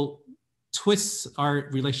still twists our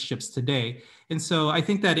relationships today. And so I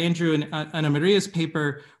think that Andrew and Ana Maria's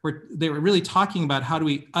paper, they were really talking about how do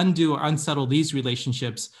we undo or unsettle these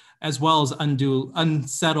relationships, as well as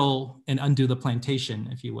unsettle and undo the plantation,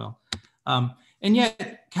 if you will. And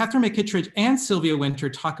yet, Catherine McKittridge and Sylvia Wynter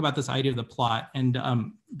talk about this idea of the plot. And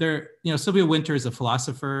Sylvia Wynter is a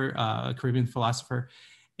philosopher, a Caribbean philosopher,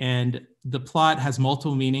 and the plot has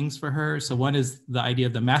multiple meanings for her. So one is the idea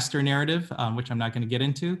of the master narrative, which I'm not going to get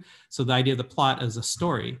into. So the idea of the plot as a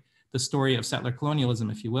story, the story of settler colonialism,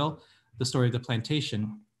 if you will, the story of the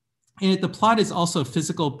plantation. And the plot is also a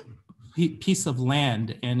physical piece of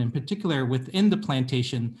land, and in particular within the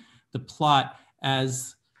plantation, the plot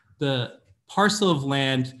as the parcel of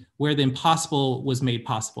land where the impossible was made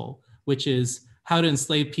possible, which is how to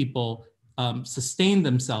enslave people sustain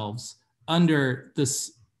themselves under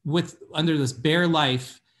this bare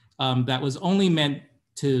life that was only meant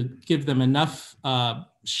to give them enough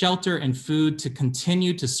shelter and food to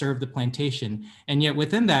continue to serve the plantation. And yet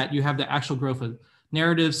within that, you have the actual growth of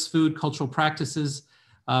narratives, food, cultural practices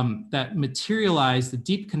that materialize the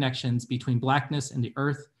deep connections between Blackness and the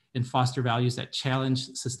earth and foster values that challenge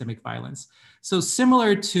systemic violence. So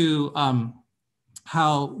similar to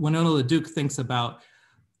how Winona LaDuke thinks about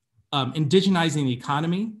indigenizing the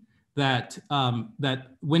economy, that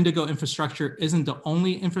Wendigo infrastructure isn't the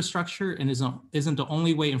only infrastructure and isn't the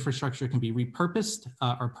only way infrastructure can be repurposed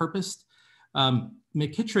or purposed.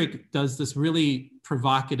 McKittridge does this really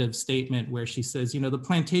provocative statement where she says, the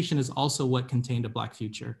plantation is also what contained a Black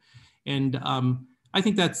future. And I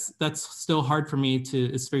think that's still hard for me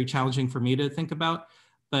it's very challenging for me to think about,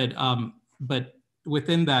 but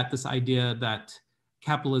within that, this idea that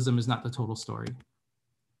capitalism is not the total story.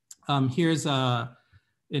 Here's an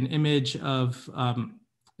image of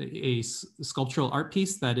a sculptural art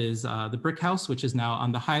piece that is the Brick House, which is now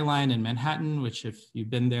on the High Line in Manhattan, which if you've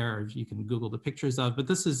been there, or you can Google the pictures of, but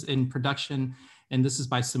this is in production, and this is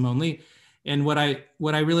by Simone Lee. And what I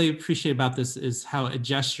really appreciate about this is how it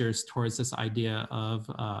gestures towards this idea of,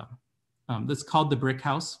 that's called the Brick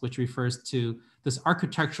House, which refers to this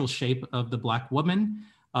architectural shape of the Black woman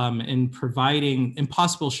in providing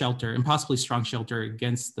impossibly strong shelter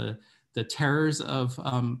against the terrors of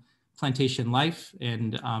plantation life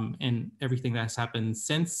and everything that's happened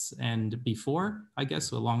since and before, I guess,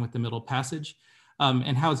 along with the Middle Passage,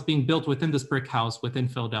 and how it's being built within this brick house, within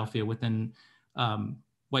Philadelphia, within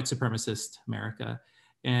white supremacist America.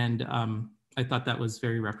 And I thought that was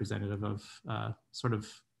very representative of sort of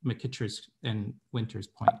McKittridge and Wynter's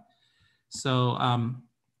point. So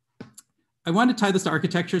I wanted to tie this to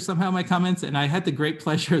architecture somehow in my comments, and I had the great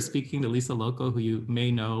pleasure of speaking to Lisa Loco, who you may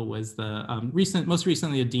know was the most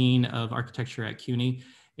recently a dean of architecture at CUNY,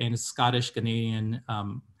 and a Scottish-Ghanaian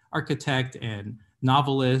architect and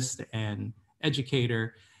novelist and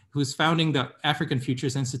educator who's founding the African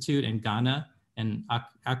Futures Institute in Ghana and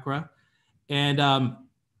Accra. And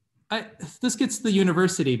this gets to the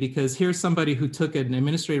university because here's somebody who took an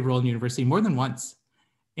administrative role in university more than once.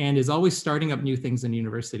 and is always starting up new things in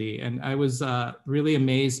university. And I was really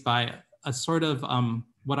amazed by a sort of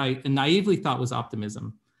what I naively thought was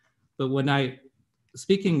optimism. But when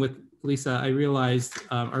speaking with Lisa, I realized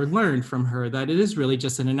or learned from her that it is really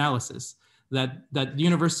just an analysis, that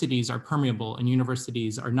universities are permeable and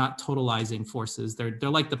universities are not totalizing forces. They're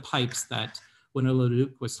like the pipes that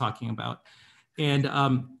Luke was talking about. And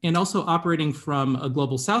also operating from a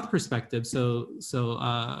global South perspective. So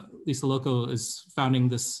Lisa Loco is founding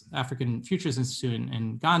this African Futures Institute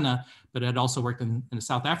in Ghana, but had also worked in a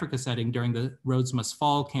South Africa setting during the Rhodes Must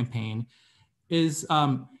Fall campaign.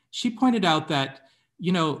 She pointed out that,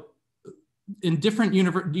 in different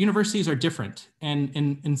universities are different, and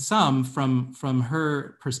in some, from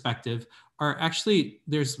her perspective, are actually,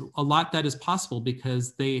 there's a lot that is possible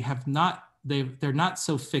because they're not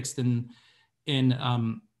so fixed in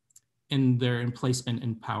their emplacement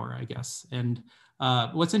in power, I guess. And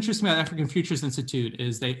what's interesting about African Futures Institute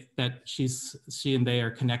is that she and they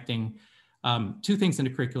are connecting two things in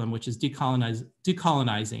the curriculum, which is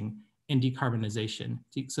decolonizing and decarbonization.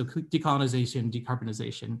 So decolonization,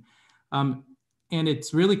 decarbonization. And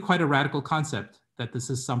it's really quite a radical concept that this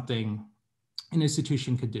is something an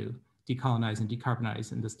institution could do, decolonize and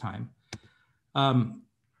decarbonize in this time.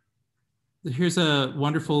 Here's a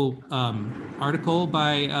wonderful article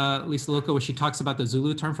by Lisa Loco where she talks about the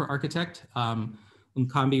Zulu term for architect,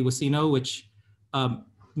 Umkambi Wasino, which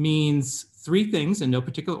means three things in no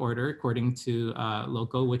particular order, according to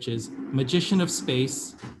Loco, which is magician of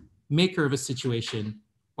space, maker of a situation,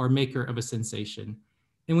 or maker of a sensation.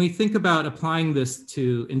 And we think about applying this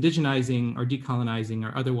to indigenizing or decolonizing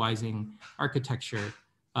or otherwising architecture,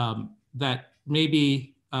 that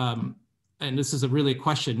maybe, and this is really a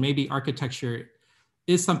question, maybe architecture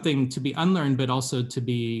is something to be unlearned, but also to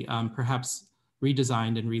be perhaps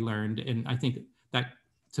redesigned and relearned. And I think that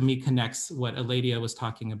to me connects what Eladia was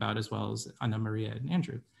talking about, as well as Ana Maria and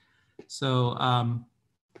Andrew. So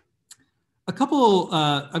a couple,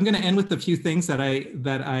 I'm gonna end with a few things that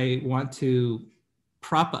I want to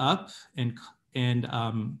prop up and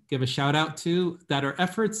give a shout out to, that are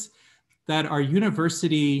efforts that are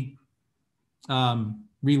university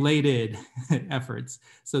related efforts.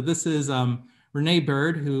 So this is Renee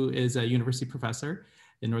Bird, who is a university professor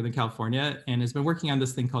in Northern California and has been working on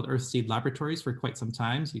this thing called Earthseed Laboratories for quite some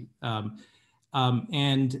time,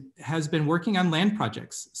 and has been working on land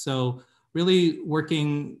projects. So really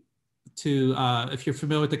working to, if you're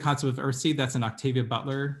familiar with the concept of Earthseed, that's an Octavia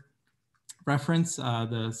Butler reference,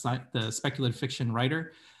 the speculative fiction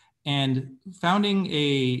writer, and founding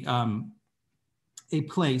a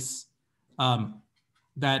place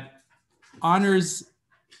that honors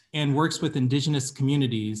and works with indigenous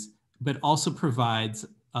communities, but also provides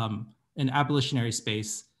an abolitionary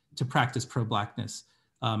space to practice pro-Blackness,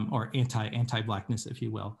 or anti-Blackness, if you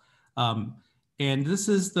will. And this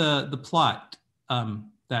is the plot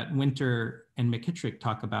that Winter and McKittrick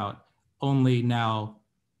talk about, only now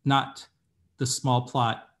not the small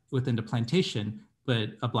plot within the plantation, but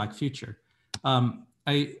a Black future. And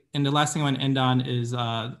the last thing I want to end on is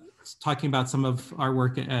talking about some of our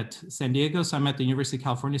work at San Diego. So I'm at the University of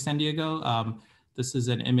California, San Diego. This is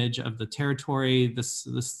an image of the territory.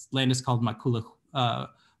 This land is called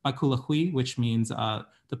Makulahui, which means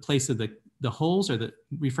the place of the holes, or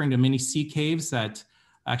referring to many sea caves that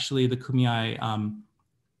actually the Kumeyaay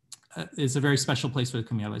is a very special place for the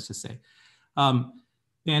Kumeyaay, let's just say.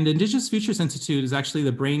 And Indigenous Futures Institute is actually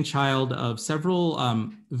the brainchild of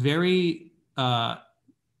several very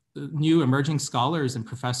new emerging scholars and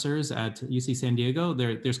professors at UC San Diego.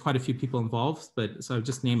 There's quite a few people involved, but so I'll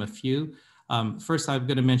just name a few. First, I'm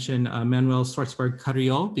going to mention Manuel Schwartzberg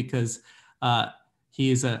Carrillo, because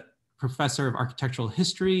he is a professor of architectural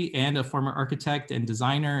history and a former architect and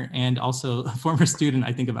designer, and also a former student,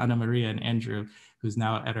 I think, of Ana Maria and Andrew, who's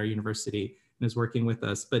now at our university and is working with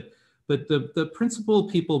us. But the principal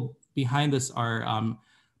people behind this are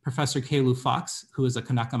Professor Keilu Fox, who is a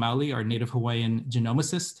Kanaka Maoli, or Native Hawaiian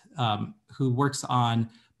genomicist, who works on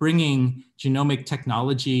bringing genomic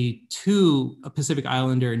technology to Pacific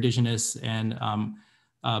Islander, Indigenous, and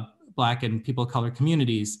Black and people of color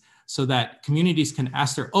communities, so that communities can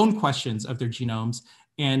ask their own questions of their genomes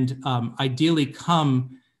and ideally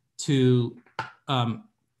come to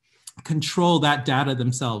control that data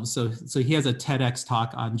themselves. So he has a TEDx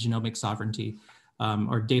talk on genomic sovereignty,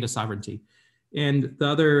 or data sovereignty. And the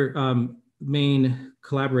other main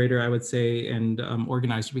collaborator, I would say, and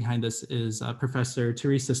organizer behind this is Professor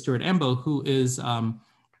Teresa Stewart-Embo, who is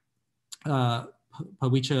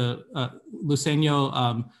Pawicha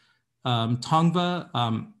Luceño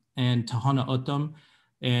Tongva and Tahona Otom.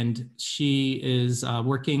 And she is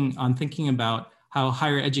working on thinking about how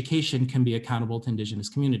higher education can be accountable to Indigenous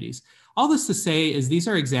communities. All this to say is these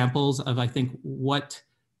are examples of, I think, what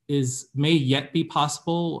may yet be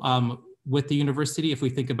possible with the university if we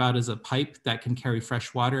think about it as a pipe that can carry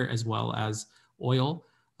fresh water as well as oil.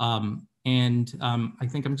 I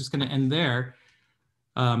think I'm just going to end there.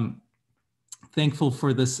 Thankful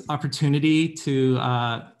for this opportunity to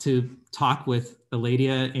talk with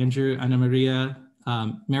Eladia, Andrew, Ana Maria,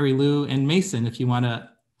 Mary Lou, and Mason. If you want to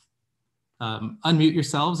unmute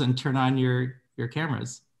yourselves and turn on your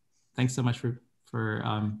cameras. Thanks so much for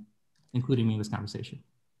including me in this conversation.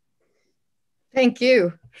 Thank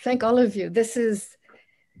you. Thank all of you. This is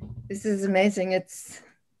amazing. It's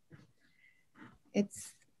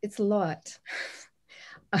a lot.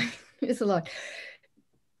 It's a lot.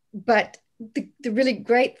 But the really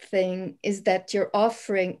great thing is that you're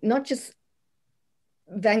offering not just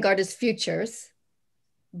vanguardist futures,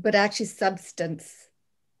 but actually substance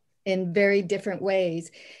in very different ways.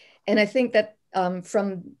 And I think that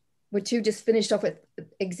from what you just finished off with,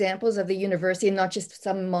 examples of the university, and not just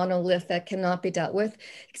some monolith that cannot be dealt with,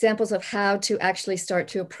 examples of how to actually start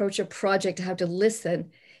to approach a project, how to listen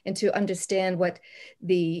and to understand what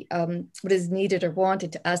is needed or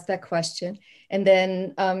wanted, to ask that question. And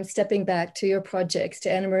then stepping back to your projects,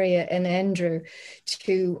 to Ana Maria and Andrew,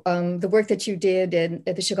 to the work that you did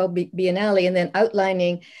at the Chicago Biennale, and then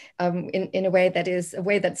outlining in a way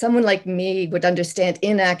that someone like me would understand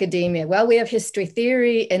in academia. Well, we have history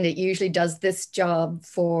theory, and it usually does this job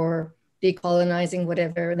for decolonizing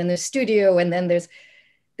whatever. And then there's studio, and then there's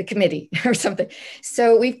the committee or something.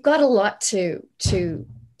 So we've got a lot to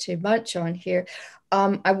munch on here.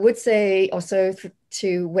 I would say also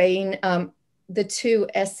to Wayne, the two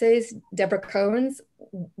essays, Deborah Cohen's,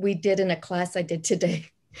 we did in a class I did today.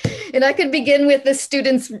 And I could begin with the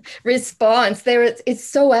students' response. It's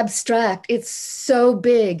so abstract, it's so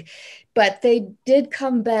big, but they did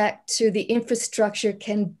come back to the infrastructure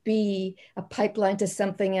can be a pipeline to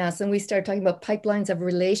something else. And we started talking about pipelines of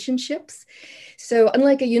relationships. So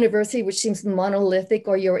unlike a university, which seems monolithic,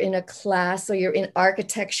 or you're in a class, or you're in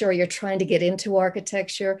architecture, or you're trying to get into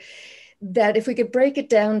architecture, that if we could break it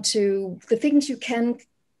down to the things you can,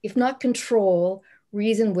 if not control,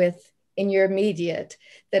 reason with in your immediate,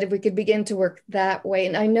 that if we could begin to work that way.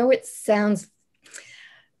 And I know it sounds,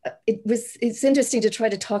 it's interesting to try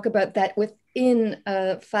to talk about that within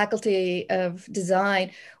a faculty of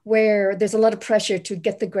design where there's a lot of pressure to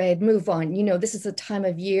get the grade, move on. You know, this is a time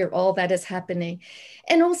of year, all that is happening.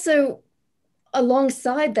 And also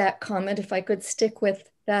alongside that comment, if I could stick with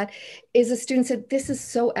that, is a student said, this is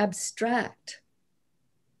so abstract.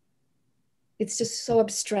 It's just so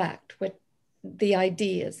abstract what the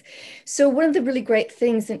ideas. So one of the really great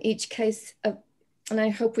things in each case, and I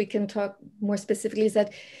hope we can talk more specifically, is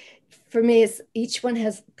that for me, is each one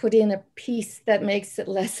has put in a piece that makes it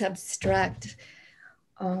less abstract.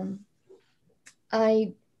 I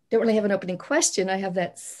don't really have an opening question. I have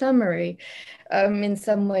that summary in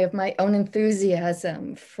some way of my own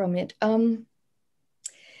enthusiasm from it.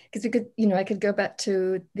 Because we could, I could go back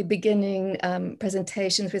to the beginning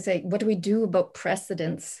presentations. We say, what do we do about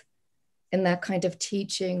precedence in that kind of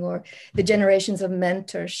teaching, or the generations of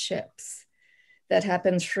mentorships that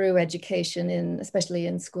happen through education, especially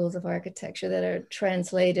in schools of architecture, that are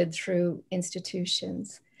translated through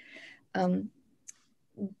institutions. But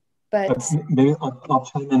maybe I'll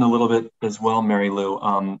chime in a little bit as well, Mary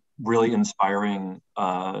Lou. Really inspiring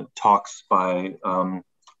talks by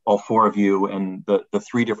all four of you, and the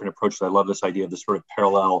three different approaches. I love this idea of the sort of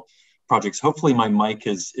parallel projects. Hopefully my mic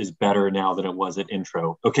is better now than it was at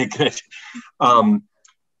intro. Okay, good.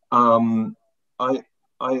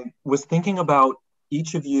 I was thinking about,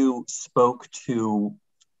 each of you spoke to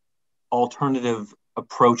alternative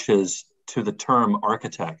approaches to the term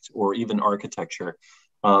architect or even architecture.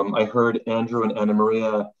 I heard Andrew and Ana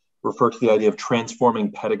Maria refer to the idea of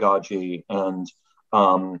transforming pedagogy and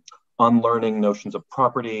unlearning notions of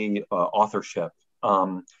property, authorship.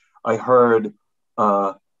 I heard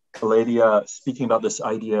Eladia speaking about this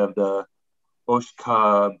idea of the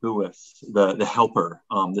Oshka Buis, the helper,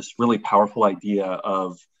 this really powerful idea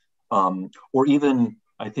of, or even,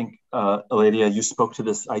 I think, Eladia, you spoke to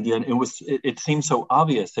this idea, and it seems so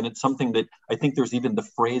obvious, and it's something that I think there's even the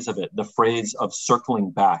phrase of it, the phrase of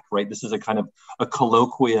circling back, right? This is a kind of a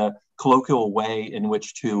colloquial way in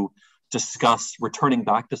which to discuss returning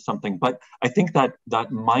back to something. But I think that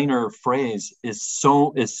minor phrase is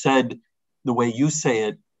said the way you say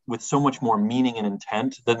it, with so much more meaning and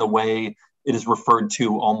intent than the way it is referred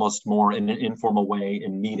to almost more in an informal way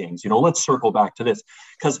in meetings. Let's circle back to this,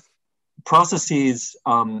 because processes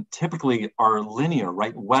typically are linear,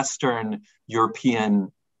 right? Western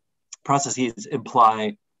European processes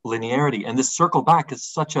imply linearity. And this circle back is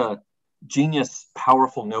such a genius,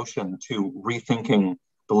 powerful notion to rethinking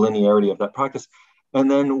the linearity of that practice. And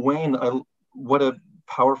then Wayne, what a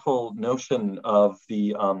powerful notion of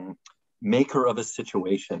the maker of a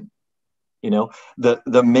situation,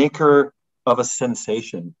 the maker of a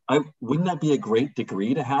sensation. Wouldn't that be a great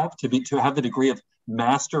degree to have the degree of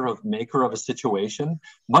master of maker of a situation?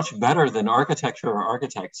 Much better than architecture or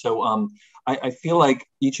architect. So I feel like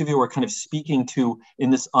each of you are kind of speaking to,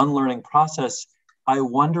 in this unlearning process, I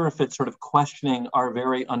wonder if it's sort of questioning our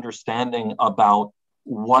very understanding about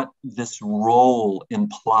what this role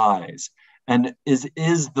implies. And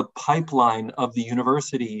is the pipeline of the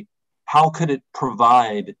university, how could it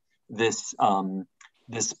provide this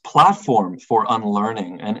this platform for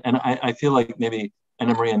unlearning? And I feel like maybe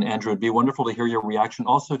Anna Maria and Andrew, it'd be wonderful to hear your reaction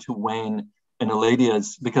also to Wayne and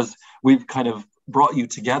Eladia's, because we've kind of brought you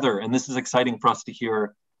together, and this is exciting for us to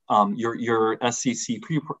hear your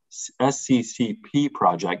SCCP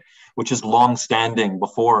project, which is long-standing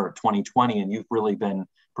before 2020, and you've really been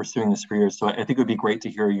pursuing this for years. So I think it would be great to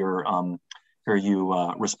hear you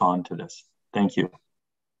respond to this. Thank you.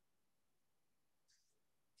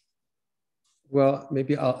 Well,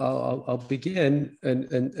 maybe I'll begin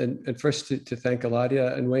and first to thank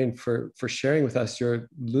Eladia and Wayne for sharing with us your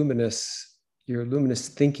luminous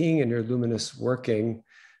thinking and your luminous working.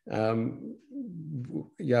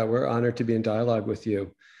 Yeah, we're honored to be in dialogue with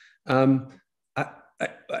you. One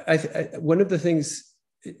of the things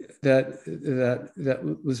that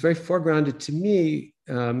was very foregrounded to me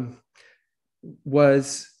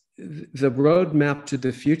was the roadmap to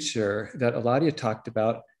the future that Eladia talked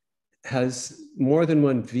about has more than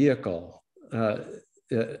one vehicle, or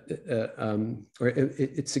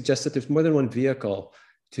it suggests that there's more than one vehicle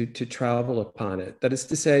to travel upon it. That is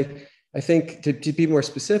to say, I think to be more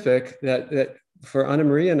specific, that for Anna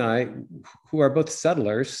Maria and I, who are both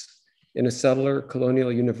settlers in a settler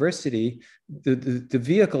colonial university, the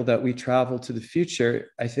vehicle that we travel to the future,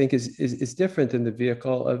 I think, is different than the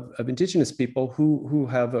vehicle of Indigenous people who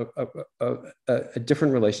have a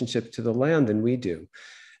different relationship to the land than we do.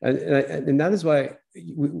 And that is why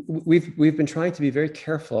we've been trying to be very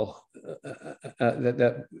careful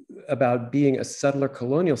about being a settler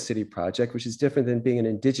colonial city project, which is different than being an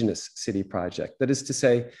Indigenous city project. That is to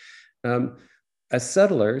say, as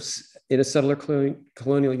settlers in a settler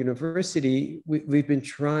colonial university, we've been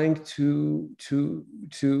trying to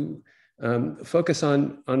focus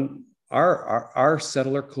on our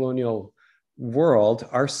settler colonial world,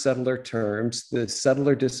 our settler terms, the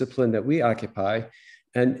settler discipline that we occupy,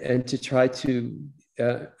 and to try to,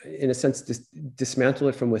 in a sense, dismantle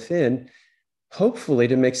it from within, hopefully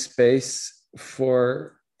to make space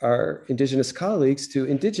for our Indigenous colleagues to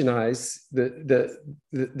indigenize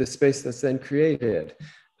the space that's then created.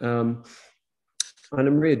 Anna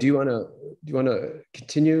Maria, do you want to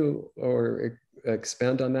continue or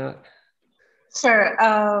expand on that? Sure.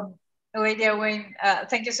 Eladia, Wayne,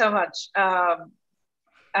 thank you so much.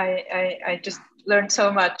 I just learned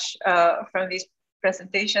so much from these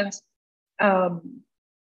presentations.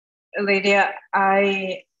 Eladia,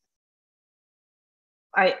 I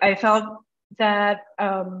felt that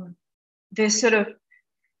this sort of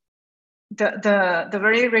the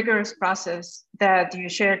very rigorous process that you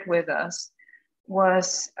shared with us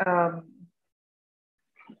was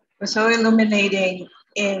so illuminating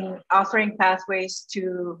in offering pathways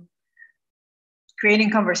to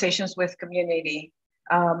creating conversations with community,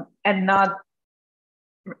 and not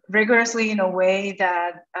rigorously in a way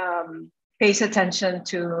that pays attention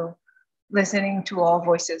to listening to all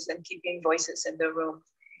voices and keeping voices in the room.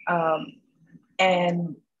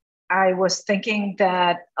 And I was thinking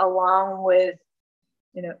that along with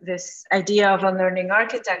this idea of unlearning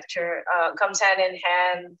architecture comes hand in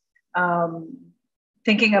hand,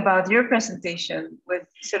 thinking about your presentation with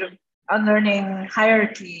sort of unlearning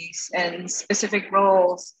hierarchies and specific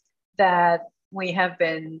roles that we have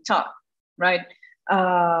been taught, right?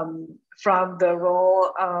 From the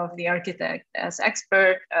role of the architect as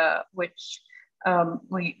expert, which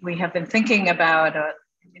we have been thinking about,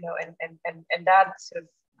 and that's sort of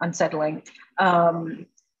unsettling,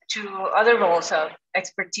 to other roles of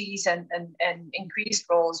expertise and increased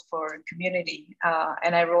roles for community.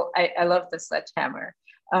 And I love the sledgehammer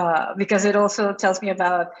because it also tells me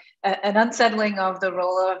about an unsettling of the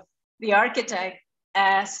role of the architect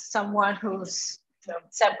as someone who's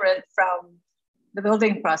separate from the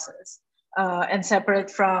building process and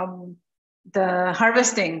separate from the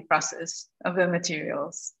harvesting process of the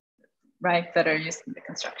materials, right, that are used in the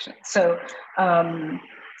construction. So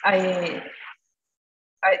I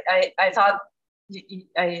thought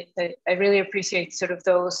I really appreciate sort of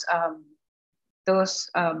those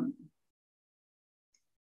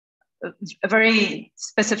very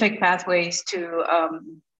specific pathways to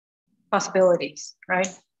possibilities, right?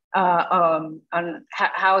 On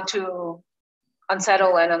how to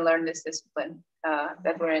unsettle and unlearn this discipline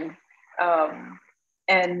that we're in.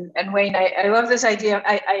 And Wayne, I love this idea.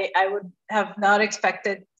 I would have not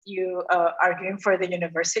expected you arguing for the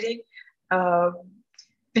university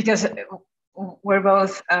because we're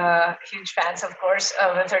both huge fans, of course,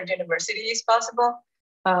 of a third university is possible.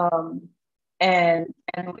 And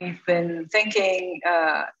we've been thinking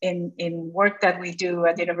in work that we do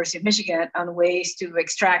at the University of Michigan on ways to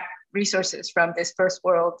extract resources from this first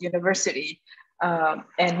world university and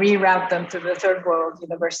reroute them to the third world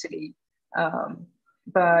university.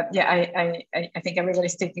 But yeah, I think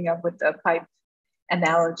everybody's taking up with the pipe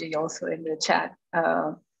analogy also in the chat.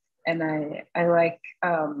 And I like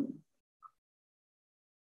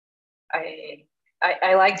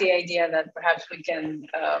I like the idea that perhaps we can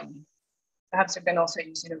also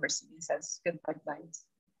use universities as good pipelines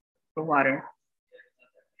for water.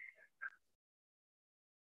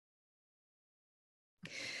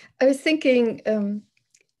 I was thinking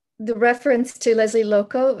the reference to Leslie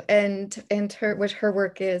Loco and what her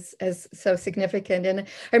work is so significant. And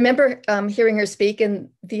I remember hearing her speak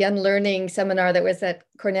in the Unlearning seminar that was at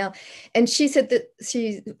Cornell. And she said that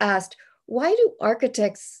she asked, why do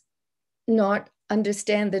architects not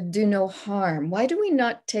understand the do no harm? Why do we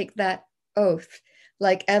not take that oath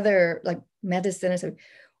like medicine or something?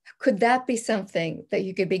 Could that be something that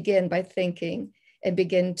you could begin by thinking and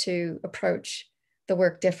begin to approach the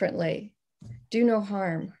work differently? Do no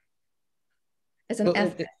harm as an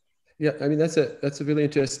ethic. Yeah, I mean that's a really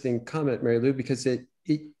interesting comment, Mary Lou, because it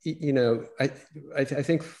you know, I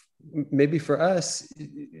think maybe for us,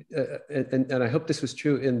 and I hope this was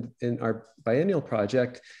true in our biennial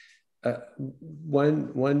project,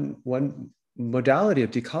 one modality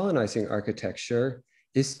of decolonizing architecture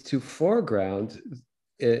is to foreground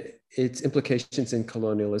its implications in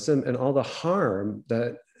colonialism and all the harm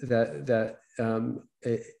that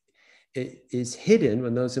it is hidden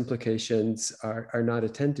when those implications are not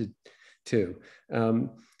attended to. And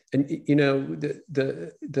you know,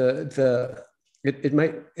 it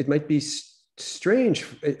might be strange.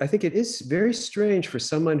 I think it is very strange for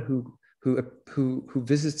someone who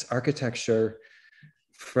visits architecture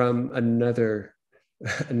from another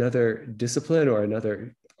discipline or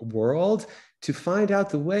another world to find out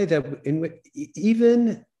the way that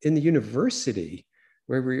even in the university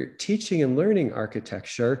where we're teaching and learning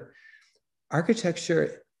architecture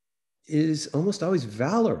is almost always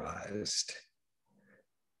valorized.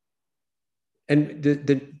 And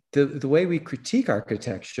the way we critique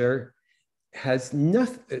architecture has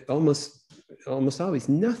nothing, almost always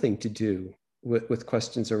nothing to do with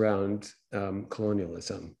questions around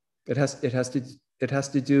colonialism. It has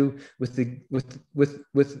to do with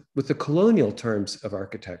the colonial terms of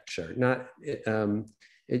architecture. Not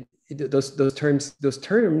those terms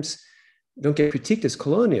don't get critiqued as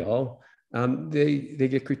colonial. They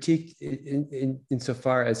get critiqued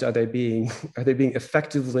insofar as are they being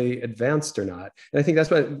effectively advanced or not. And I think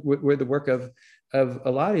that's where the work of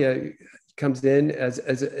Eladia comes in as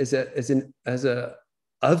a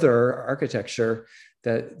other architecture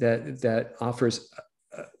that offers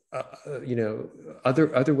you know,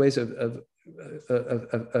 other ways of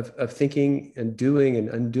thinking and doing and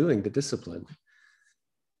undoing the discipline.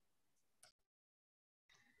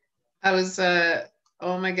 I was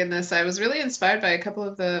oh my goodness, I was really inspired by a couple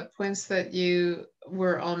of the points that you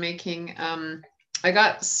were all making. I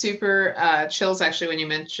got super chills actually when you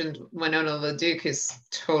mentioned Winona LaDuke, who's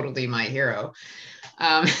totally my hero.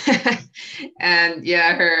 And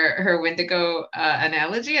yeah, her Wendigo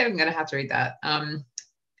analogy, I'm gonna have to read that.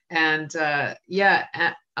 Yeah,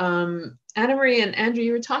 Anna Marie and Andrew,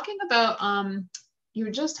 you were talking about, you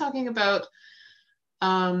were just talking about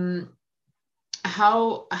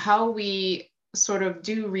how we sort of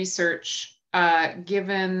do research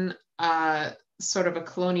given sort of a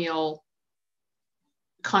colonial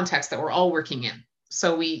context that we're all working in.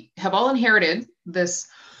 So we have all inherited this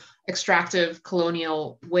extractive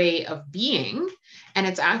colonial way of being, and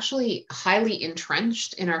it's actually highly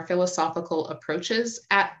entrenched in our philosophical approaches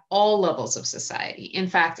at all levels of society. In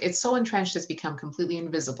fact, it's so entrenched it's become completely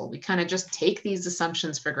invisible. We kind of just take these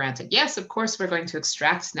assumptions for granted. Yes, of course, we're going to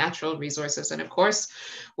extract natural resources, and of course,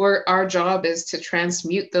 our job is to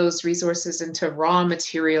transmute those resources into raw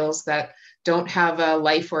materials that don't have a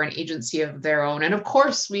life or an agency of their own. And of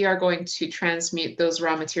course, we are going to transmute those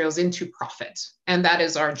raw materials into profit. And that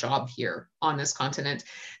is our job here on this continent.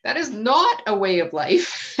 That is not a way of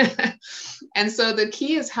life. And so the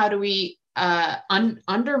key is, how do we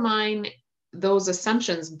undermine those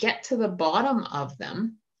assumptions, get to the bottom of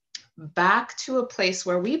them, back to a place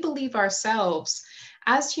where we believe ourselves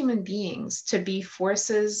as human beings to be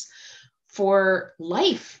forces for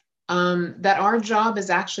life, that our job is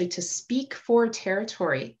actually to speak for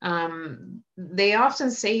territory. They often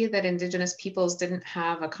say that Indigenous peoples didn't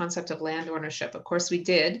have a concept of land ownership. Of course we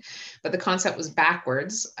did, but the concept was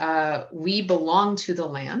backwards. We belong to the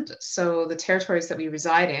land. So the territories that we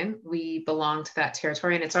reside in, we belong to that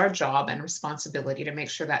territory, and it's our job and responsibility to make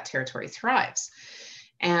sure that territory thrives.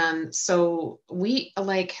 And so we,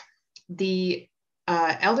 like the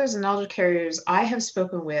elders and elder carriers I have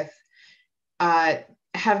spoken with,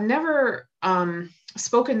 have never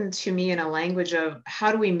spoken to me in a language of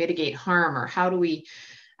how do we mitigate harm, or how do we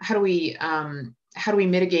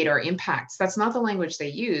mitigate our impacts. That's not the language they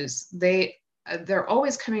use. They're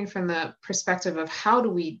always coming from the perspective of how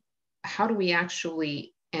do we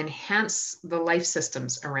actually enhance the life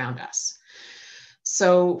systems around us.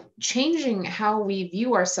 So changing how we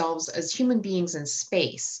view ourselves as human beings in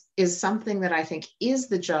space is something that I think is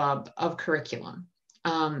the job of curriculum.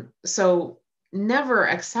 So never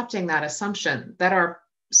accepting that assumption that our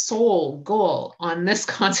sole goal on this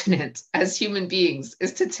continent as human beings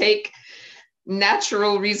is to take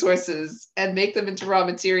natural resources and make them into raw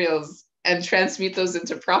materials and transmute those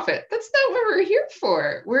into profit. That's not what we're here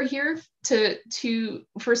for. We're here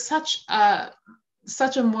for such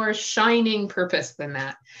a more shining purpose than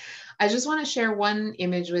that. I just want to share one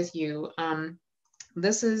image with you.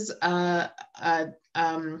 This is a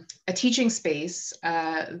teaching space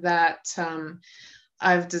that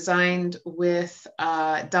I've designed with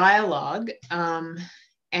Dialogue,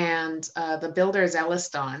 and the builder is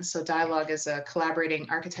Elliston. So Dialogue is a collaborating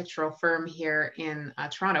architectural firm here in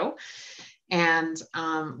Toronto. And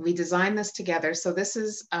we designed this together. So this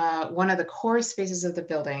is one of the core spaces of the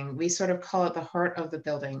building. We sort of call it the heart of the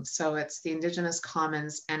building. So it's the Indigenous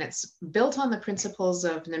Commons, and it's built on the principles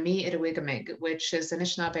of Nami Itawigamig, which is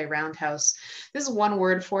Anishinaabe roundhouse. This is one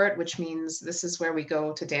word for it, which means this is where we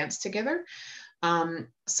go to dance together.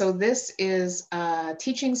 So this is a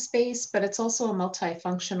teaching space, but it's also a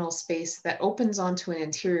multifunctional space that opens onto an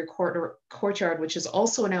interior courtyard, which is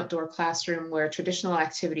also an outdoor classroom where traditional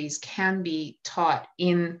activities can be taught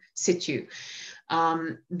in situ.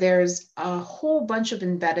 There's a whole bunch of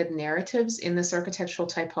embedded narratives in this architectural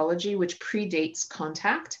typology, which predates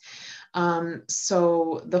contact.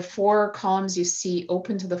 So the 4 columns you see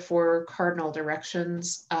open to the 4 cardinal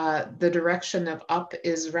directions. The direction of up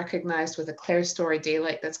is recognized with a clerestory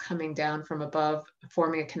daylight that's coming down from above,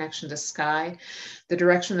 forming a connection to sky. The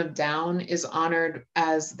direction of down is honored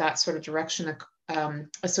as that sort of direction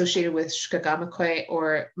associated with Shkagamakwe,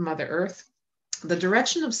 or Mother Earth. The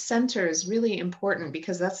direction of center is really important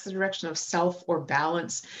because that's the direction of self or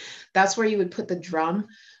balance. That's where you would put the drum,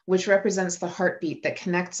 which represents the heartbeat that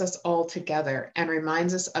connects us all together and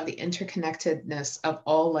reminds us of the interconnectedness of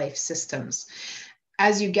all life systems.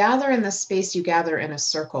 As you gather in this space, you gather in a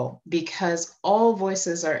circle because all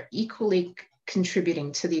voices are equally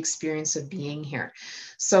contributing to the experience of being here.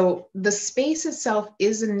 So the space itself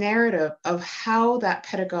is a narrative of how that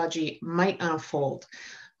pedagogy might unfold.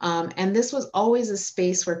 And this was always a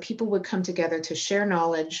space where people would come together to share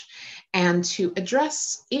knowledge and to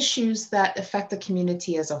address issues that affect the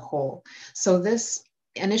community as a whole. So this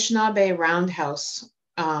Anishinaabe roundhouse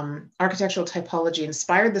architectural typology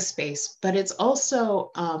inspired the space, but it's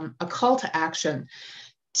also a call to action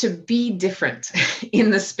to be different in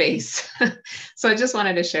the space. So I just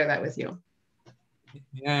wanted to share that with you.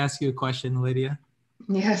 May I ask you a question, Eladia?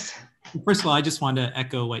 Yes. First of all, I just want to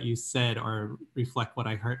echo what you said, or reflect what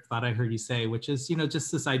I thought I heard you say, which is,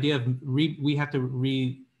 just this idea of we have to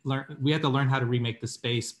learn how to remake the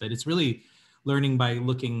space, but it's really learning by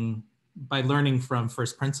learning from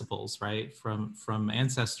first principles, right? From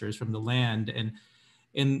ancestors, from the land, and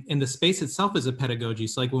in the space itself is a pedagogy.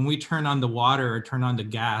 So like when we turn on the water or turn on the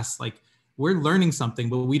gas, like we're learning something,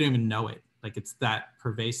 but we don't even know it. Like it's that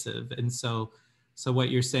pervasive. And so what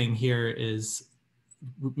you're saying here is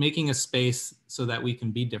making a space so that we can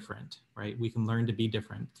be different, right? We can learn to be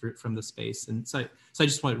different from the space. And so I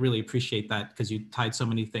just want to really appreciate that because you tied so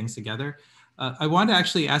many things together. I want to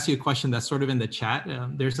actually ask you a question that's sort of in the chat.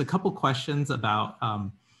 There's a couple questions about,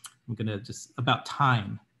 about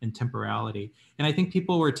time and temporality. And I think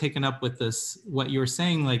people were taken up with this, what you were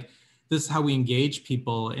saying, like this is how we engage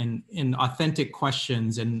people in authentic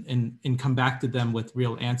questions and come back to them with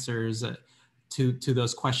real answers. to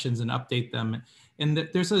those questions and update them. And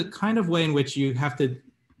there's a kind of way in which you have to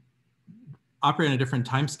operate on a different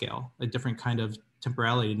time scale, a different kind of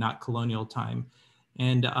temporality, not colonial time.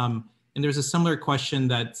 And there's a similar question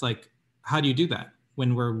that's like, how do you do that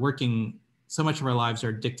when we're working, so much of our lives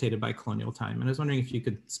are dictated by colonial time? And I was wondering if you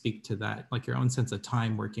could speak to that, like your own sense of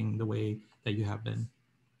time working the way that you have been.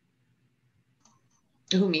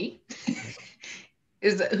 Who, me?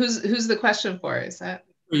 Who's the question for? Is that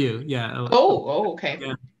for you? Yeah. Oh, okay.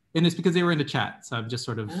 Yeah. And it's because they were in the chat, so I'm just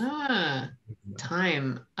sort of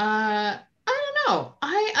time. I don't know.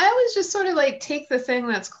 I always just sort of like take the thing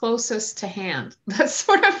that's closest to hand. That's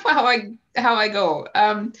sort of how I go.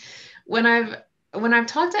 When I've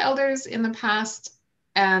talked to elders in the past,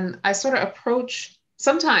 and I sort of approach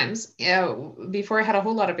sometimes, before I had a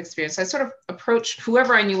whole lot of experience, I sort of approach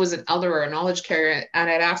whoever I knew was an elder or a knowledge carrier, and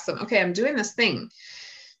I'd ask them, okay, I'm doing this thing.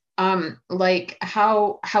 Like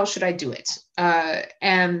how should I do it?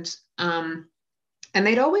 And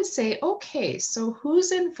they'd always say, okay, so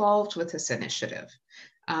who's involved with this initiative?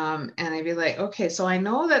 And I'd be like, okay, so I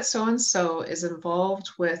know that so-and-so is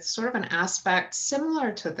involved with sort of an aspect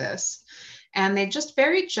similar to this. And they just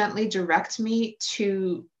very gently direct me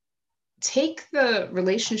to take the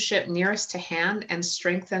relationship nearest to hand and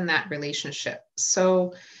strengthen that relationship.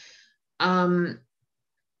 So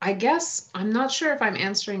I guess I'm not sure if I'm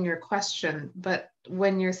answering your question, but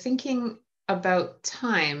when you're thinking about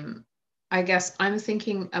time, I guess I'm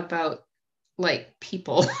thinking about like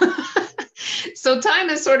people. So time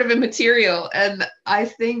is sort of immaterial. And I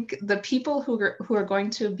think the people who are going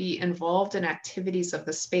to be involved in activities of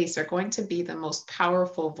the space are going to be the most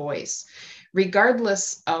powerful voice,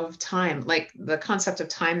 regardless of time. Like the concept of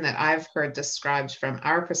time that I've heard described from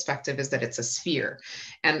our perspective is that it's a sphere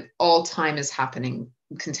and all time is happening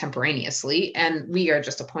contemporaneously, and we are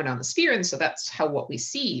just a point on the sphere, and so that's what we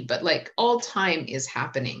see. But like all time is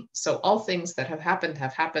happening, so all things that have happened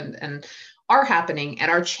and are happening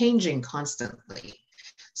and are changing constantly.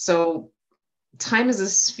 So time is a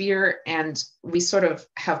sphere, and we sort of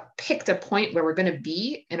have picked a point where we're going to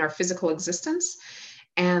be in our physical existence,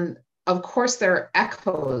 and of course there are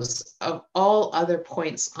echoes of all other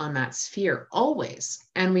points on that sphere always,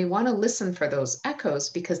 and we want to listen for those echoes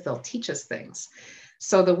because they'll teach us things.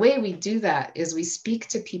 So the way we do that is we speak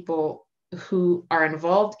to people who are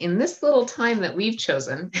involved in this little time that we've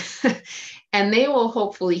chosen, and they will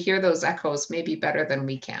hopefully hear those echoes maybe better than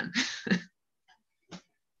we can.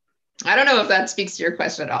 I don't know if that speaks to your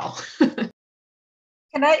question at all.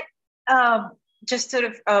 Can I just sort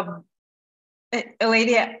of,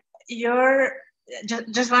 Eladia,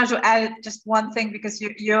 just wanted to add just one thing, because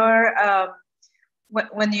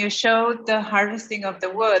when you showed the harvesting of the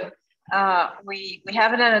wood, we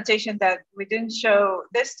have an annotation that we didn't show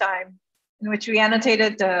this time, in which we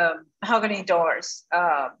annotated the mahogany doors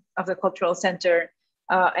of the cultural center.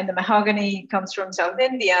 And the mahogany comes from South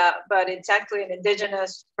India, but it's actually an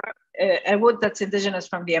indigenous, a wood that's indigenous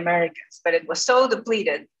from the Americas. But it was so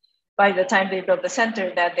depleted by the time they built the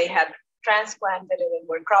center that they had transplanted it and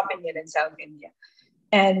were cropping it in South India.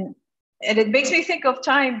 And it makes me think of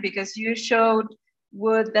time, because you showed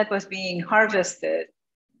wood that was being harvested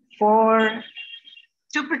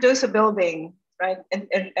to produce a building, right? And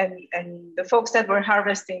the folks that were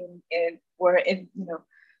harvesting it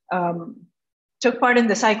took part in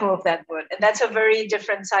the cycle of that wood. And that's a very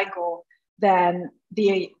different cycle than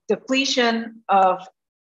the depletion of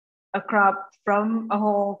a crop from a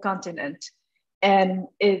whole continent and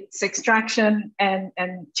its extraction and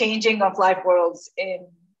changing of life worlds in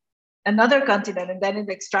another continent, and then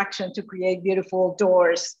its extraction to create beautiful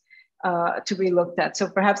doors to be looked at. So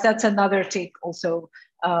perhaps that's another take also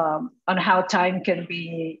on how time can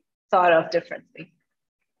be thought of differently.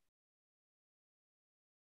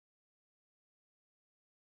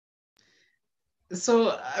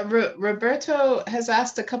 So Roberto has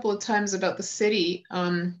asked a couple of times about the city.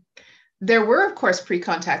 There were, of course,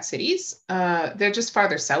 pre-contact cities. They're just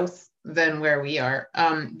farther south than where we are.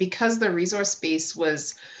 Because the resource base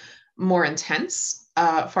was more intense,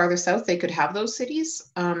 farther south, they could have those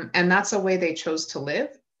cities. And that's a way they chose to live.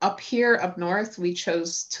 Up here, up north, we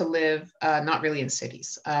chose to live not really in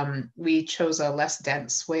cities. We chose a less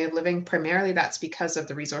dense way of living. Primarily, that's because of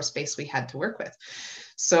the resource base we had to work with.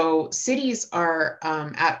 So cities are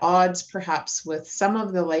at odds, perhaps, with some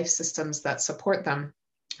of the life systems that support them,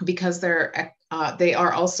 because they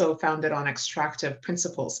are also founded on extractive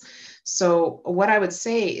principles. So what I would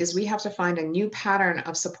say is we have to find a new pattern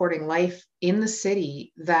of supporting life in the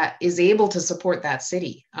city that is able to support that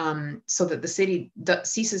city, so that the city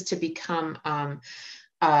ceases to become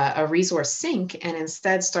a resource sink and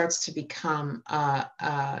instead starts to become,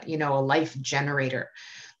 you know, a life generator.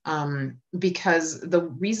 Because the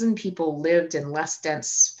reason people lived in less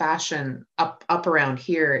dense fashion up around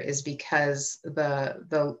here is because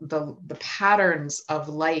the patterns of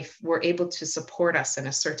life were able to support us in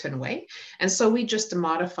a certain way. And so we just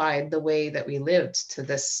modified the way that we lived to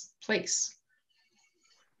this place.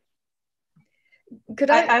 Could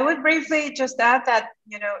I would briefly just add that,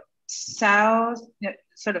 you know, south,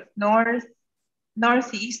 sort of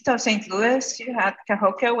northeast of St. Louis, you had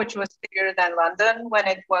Cahokia, which was bigger than London when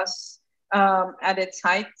it was at its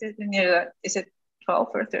height near, is it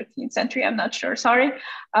 12th or 13th century? I'm not sure, sorry.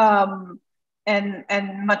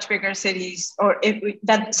 And much bigger cities, or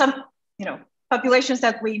that some, you know, populations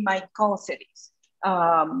that we might call cities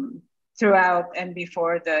throughout and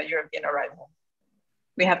before the European arrival.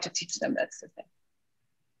 We have to teach them, that's the thing.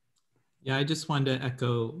 Yeah, I just wanted to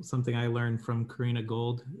echo something I learned from Karina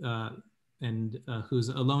Gold, and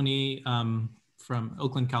who's Ohlone from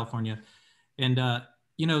Oakland, California. And,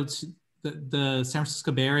 you know, the San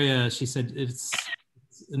Francisco Bay Area, she said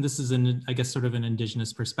and this is I guess sort of an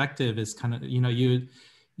indigenous perspective, is kind of, you know,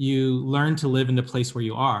 you learn to live in the place where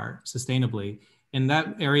you are sustainably. And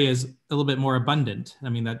that area is a little bit more abundant. I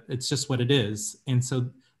mean, that it's just what it is. And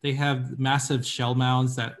so they have massive shell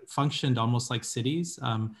mounds that functioned almost like cities.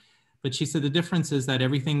 But she said the difference is that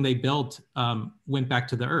everything they built went back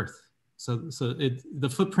to the earth. So the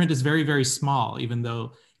footprint is very, very small, even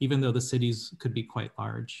though the cities could be quite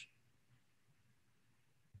large.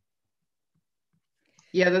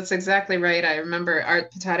 Yeah, that's exactly right. I remember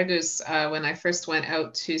Art Pedagogy, when I first went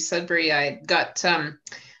out to Sudbury, I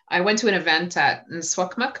went to an event at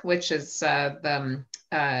Nswakmuk, which is the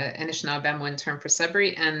Anishinaabe term for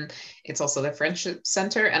Sudbury, and it's also the Friendship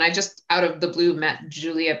Center. And I just out of the blue met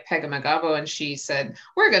Julia Pegamagavo, and she said,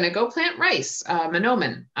 "We're going to go plant rice,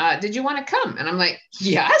 Manoman. Did you want to come?" And I'm like,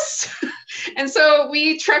 "Yes." And so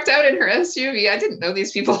we trekked out in her SUV. I didn't know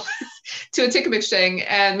these people. To Atikameksheng,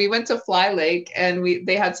 and we went to Fly Lake, and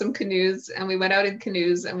they had some canoes, and we went out in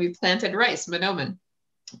canoes and we planted rice, Manoman.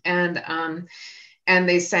 And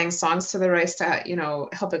they sang songs to the rice to, you know,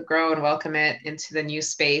 help it grow and welcome it into the new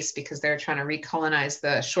space, because they're trying to recolonize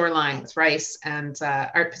the shoreline with rice. And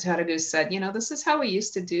Art Pedagogy said, you know, this is how we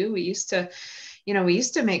used to do. We used to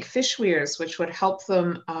make fish weirs, which would help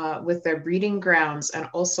them with their breeding grounds and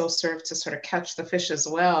also serve to sort of catch the fish as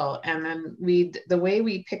well. And then the way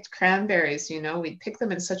we picked cranberries, you know, we'd pick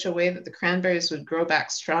them in such a way that the cranberries would grow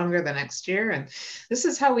back stronger the next year. And this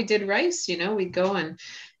is how we did rice, you know, we'd go and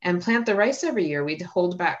plant the rice every year. We'd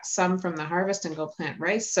hold back some from the harvest and go plant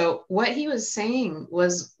rice. So what he was saying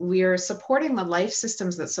was we're supporting the life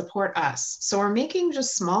systems that support us. So we're making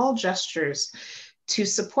just small gestures to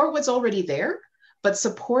support what's already there, but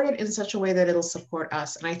support it in such a way that it'll support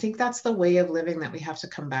us. And I think that's the way of living that we have to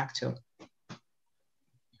come back to.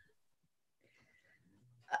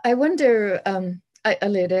 I wonder,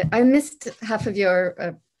 Eladia, I missed half of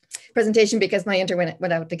your presentation because my internet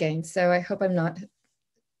went out again. So I hope I'm not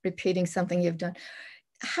repeating something you've done.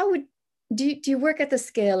 How do you work at the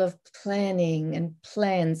scale of planning and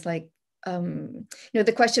plans? Like, you know,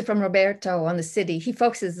 the question from Roberto on the city, he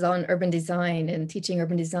focuses on urban design and teaching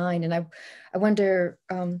urban design. And I wonder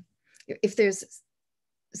if there's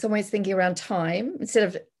some ways thinking around time instead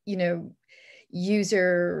of, you know,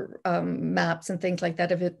 user maps and things like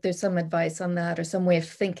that, if there's some advice on that or some way of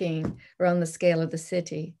thinking around the scale of the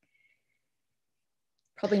city.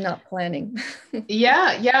 Probably not planning.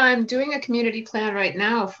 Yeah, I'm doing a community plan right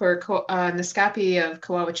now for Naskapi of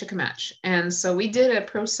Kawawa-Chikamach. And so we did a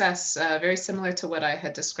process very similar to what I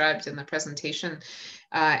had described in the presentation.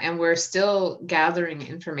 And we're still gathering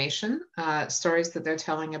information, stories that they're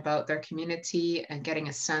telling about their community and getting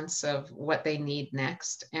a sense of what they need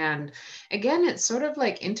next. And again, it's sort of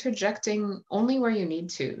like interjecting only where you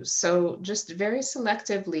need to. So just very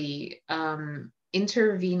selectively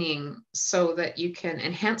intervening so that you can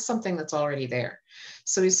enhance something that's already there.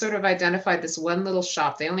 So we sort of identified this one little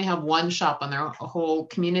shop. They only have one shop on their whole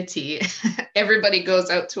community. Everybody goes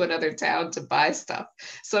out to another town to buy stuff.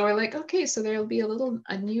 So we're like, okay, so there'll be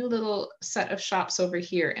a new little set of shops over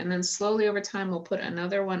here. And then slowly over time, we'll put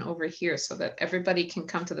another one over here so that everybody can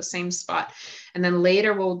come to the same spot. And then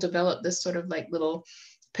later we'll develop this sort of like little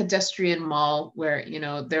pedestrian mall where, you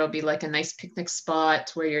know, there'll be like a nice picnic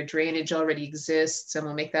spot where your drainage already exists, and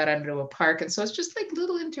we'll make that into a park. And so it's just like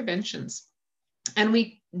little interventions. And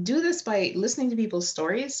we do this by listening to people's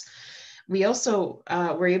stories. we also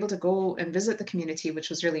were able to go and visit the community, which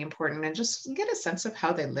was really important, and just get a sense of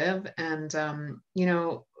how they live and, you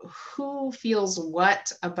know, who feels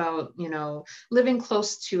what about, you know, living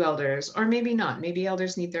close to elders, or maybe not. Maybe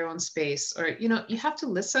elders need their own space, or, you know, you have to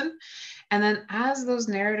listen. And then as those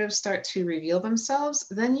narratives start to reveal themselves,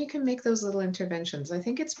 then you can make those little interventions. I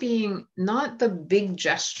think it's being not the big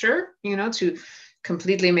gesture, you know, to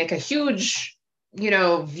completely make a huge, you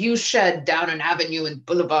know, view shed down an avenue and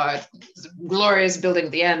boulevard, glorious building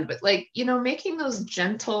at the end, but like, you know, making those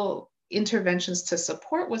gentle interventions to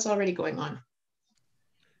support what's already going on.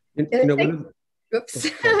 You know,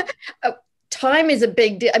 oops. Time is a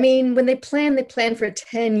big deal. I mean, when they plan for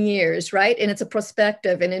 10 years, right? And it's a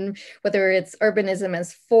prospective, and in whether it's urbanism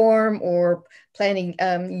as form or planning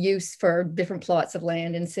use for different plots of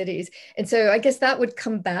land in cities. And so I guess that would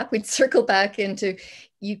come back, we'd circle back into,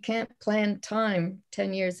 you can't plan time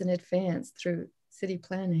 10 years in advance through city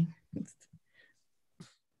planning.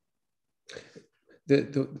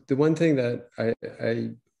 The one thing that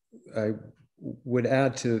I would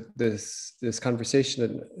add to this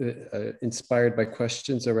conversation, inspired by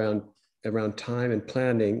questions around time and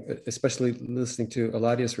planning, especially listening to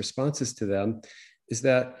Eladia's responses to them, is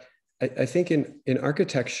that I think in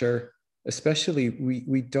architecture, especially,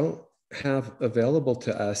 we don't have available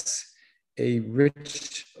to us a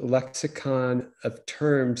rich lexicon of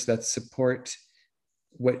terms that support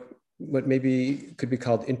what maybe could be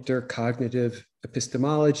called intercognitive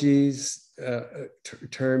epistemologies,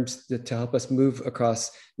 terms to help us move across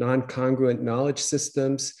non-congruent knowledge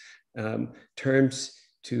systems, terms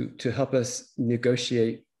to help us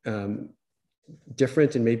negotiate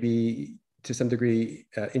different and maybe to some degree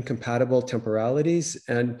incompatible temporalities.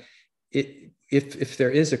 And if there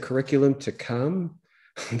is a curriculum to come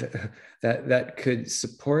that could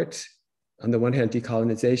support, on the one hand,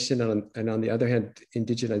 decolonization, and on the other hand,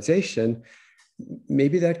 indigenization,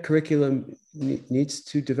 maybe that curriculum needs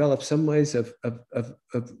to develop some ways of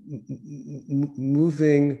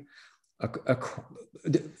moving,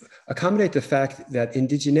 accommodate the fact that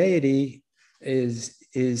indigeneity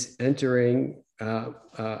is entering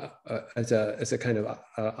as a kind of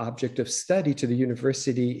object of study to the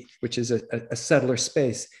university, which is a settler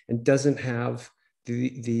space, and doesn't have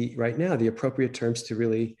the right now the appropriate terms to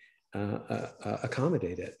really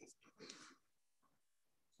accommodate it.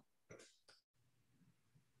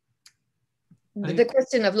 The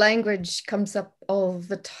question of language comes up all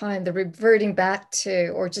the time, the reverting back to,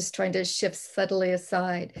 or just trying to shift subtly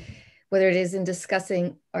aside, whether it is in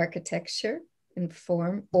discussing architecture in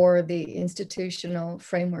form or the institutional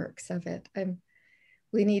frameworks of it.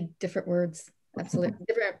 We need different words, absolutely,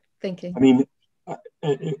 different thinking. I mean,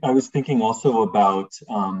 I was thinking also about,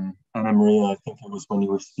 Anna Maria, I think it was when you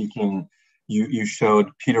were speaking, you showed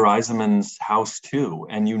Peter Eisenman's house too,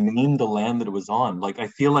 and you named the land that it was on. Like, I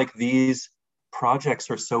feel like these projects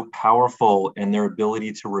are so powerful in their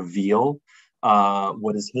ability to reveal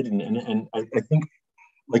what is hidden. And I think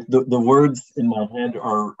like the words in my head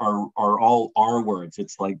are all our words.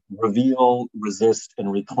 It's like reveal, resist,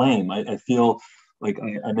 and reclaim. I feel like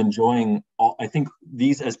I'm enjoying all, I think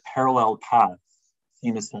these as parallel paths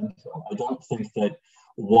seem essential. I don't think that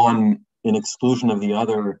one in exclusion of the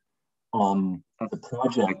other as a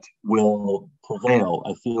project will prevail.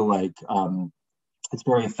 I feel like it's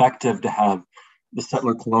very effective to have the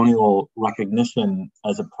settler colonial recognition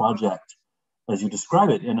as a project, as you describe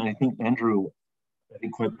it. And I think Andrew,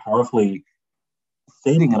 quite powerfully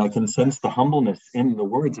stating it, I can sense the humbleness in the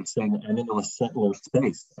words of saying, I'm in a settler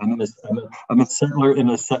space. I'm a settler in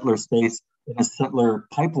a settler space, in a settler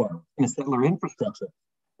pipeline, in a settler infrastructure.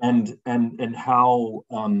 And how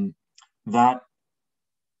that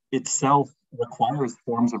itself requires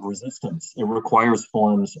forms of resistance. It requires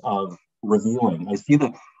forms of revealing. I see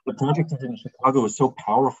that the project in Chicago is so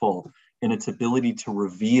powerful in its ability to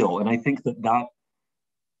reveal. And I think that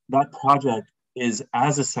project is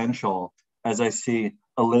as essential as I see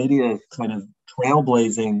Eladia's kind of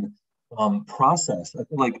trailblazing process. I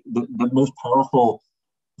feel like the most powerful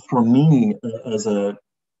for me as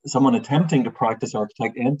someone attempting to practice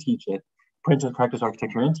architect and teach it, practice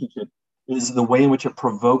architecture and teach it, is the way in which it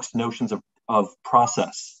provokes notions of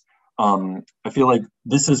process. I feel like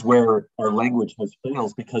this is where our language has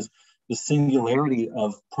failed, because the singularity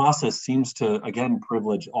of process seems to, again,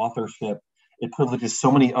 privilege authorship. It privileges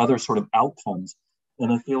so many other sort of outcomes.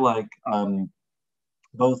 And I feel like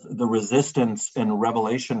both the resistance and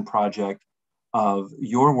revelation project of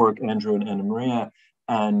your work, Andrew and Anna Maria,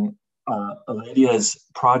 and Eladia's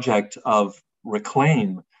project of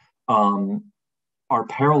reclaim are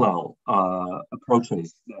parallel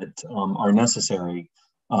approaches that are necessary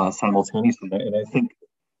simultaneously. And I think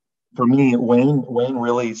for me, Wayne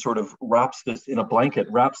really sort of wraps this in a blanket,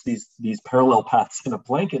 wraps these parallel paths in a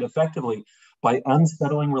blanket effectively by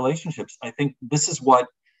unsettling relationships. I think this is what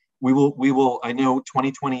we will, I know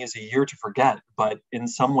 2020 is a year to forget, but in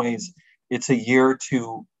some ways it's a year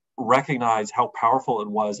to recognize how powerful it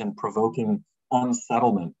was in provoking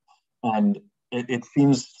unsettlement. And it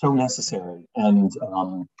seems so necessary. And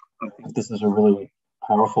I think this is a really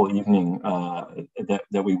powerful evening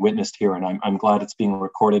that we witnessed here. And I'm glad it's being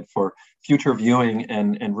recorded for future viewing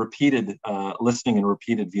and repeated listening and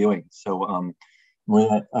repeated viewing. So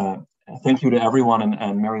Maria, thank you to everyone.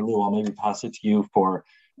 And Mary Lou, I'll maybe pass it to you for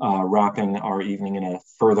wrapping our evening in a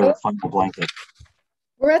further final blanket.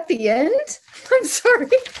 We're at the end? I'm sorry.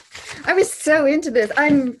 I was so into this.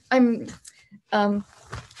 I'd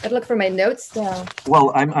look for my notes now.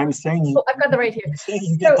 Well, I'm saying you. Oh, I've got them right here. I'm saying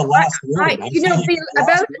you get the last word.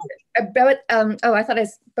 Oh, I thought I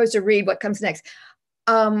was supposed to read what comes next.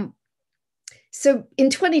 So in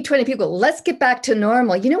 2020, people, let's get back to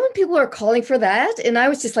normal. You know, when people are calling for that, and I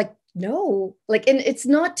was just like, no, like, and it's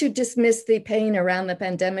not to dismiss the pain around the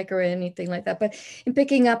pandemic or anything like that, but in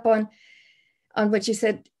picking up on what you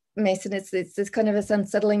said, Mason, it's this kind of this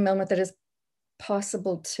unsettling moment that is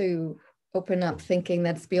possible to open up thinking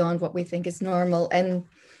that's beyond what we think is normal, and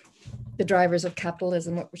the drivers of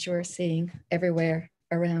capitalism, which we're seeing everywhere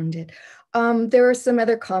around it. There are some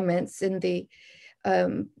other comments in the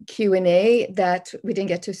Q&A that we didn't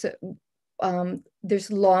get to. So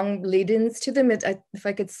there's long lead-ins to them. If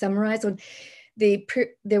I could summarize on the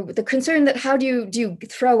concern that how do you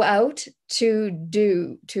throw out to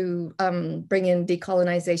bring in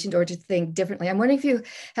decolonization or to think differently. I'm wondering if you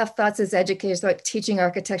have thoughts as educators about teaching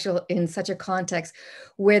architecture in such a context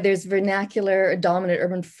where there's vernacular, a dominant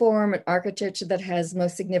urban form, an architecture that has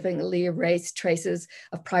most significantly erased traces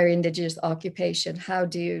of prior Indigenous occupation. How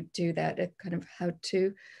do you do that? A kind of how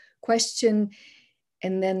to question.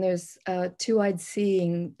 And then there's two-eyed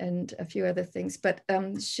seeing and a few other things. But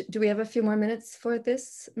do we have a few more minutes for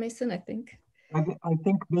this, Mason, I think? I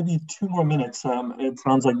think maybe 2 more minutes. It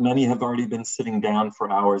sounds like many have already been sitting down for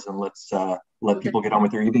hours, and let's let people get on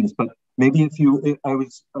with their evenings. But maybe I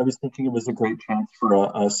was thinking it was a great chance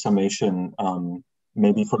for a summation,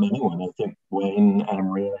 maybe from anyone. I think Wayne,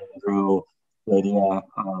 Maria, Andrew, Eladia,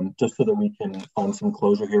 just so that we can find some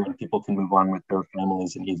closure here and people can move on with their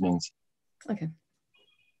families and evenings. Okay.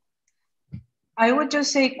 I would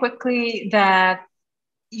just say quickly that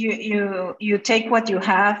you take what you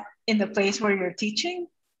have in the place where you're teaching,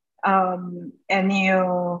 and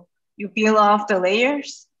you peel off the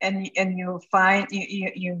layers, and you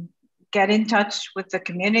get in touch with the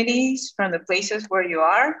communities from the places where you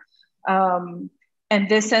are, and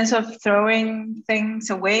this sense of throwing things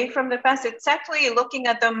away from the past, it's actually looking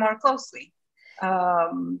at them more closely.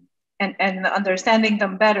 And understanding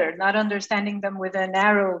them better, not understanding them with a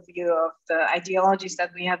narrow view of the ideologies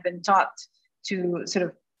that we have been taught to sort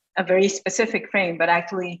of a very specific frame, but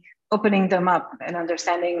actually opening them up and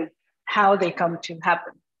understanding how they come to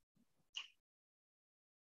happen.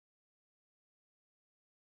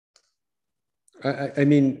 I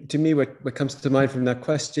mean, to me, what comes to mind from that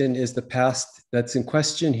question is the past that's in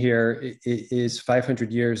question here is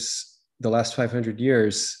 500 years, the last 500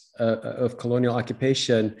 years of colonial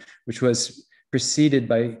occupation, which was preceded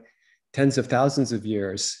by tens of thousands of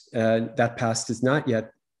years. And that past is not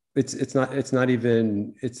yet, it's not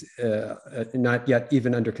yet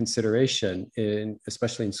even under consideration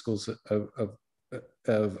especially in schools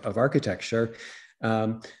of architecture.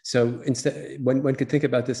 So instead, one could think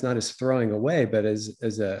about this not as throwing away, but as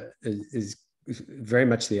very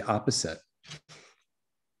much the opposite.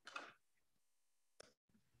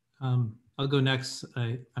 I'll go next.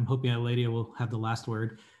 I'm hoping Eladia will have the last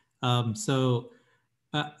word.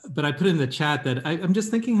 But I put in the chat that I'm just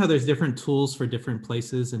thinking how there's different tools for different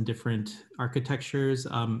places and different architectures.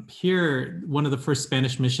 Here, one of the first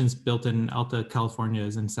Spanish missions built in Alta California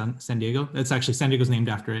is in San Diego. It's actually, San Diego's named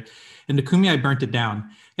after it. And the Kumeyaay burnt it down.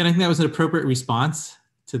 And I think that was an appropriate response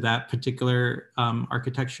to that particular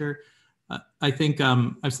architecture. I think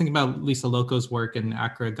I was thinking about Lisa Loco's work in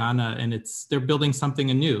Accra, Ghana, and they're building something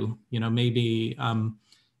anew, maybe,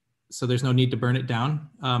 so there's no need to burn it down.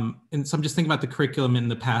 And so I'm just thinking about the curriculum in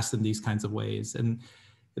the past in these kinds of ways. And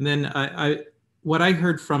then what I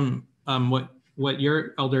heard from what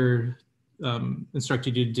your elder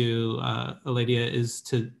instructed you to do, Eladia, is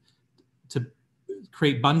to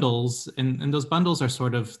create bundles, and those bundles are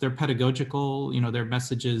sort of, they're pedagogical, they're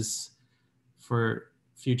messages for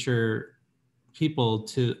future people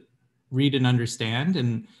to read and understand,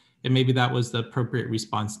 and maybe that was the appropriate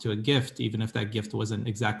response to a gift, even if that gift wasn't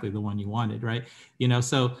exactly the one you wanted, right?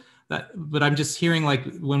 So but I'm just hearing,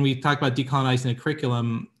 like, when we talk about decolonizing a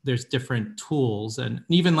curriculum, there's different tools, and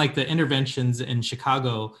even like the interventions in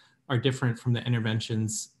Chicago are different from the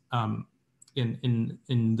interventions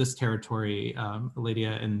in this territory,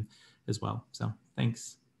 Eladia, and as well. So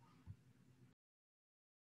thanks.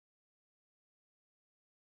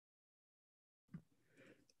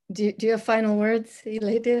 Do you have final words,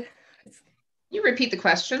 Eladia? You repeat the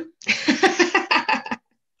question.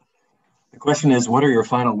 The question is, what are your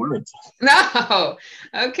final words? No,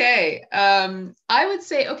 okay. I would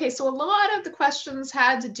say, okay, so a lot of the questions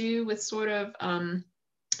had to do with sort of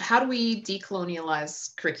how do we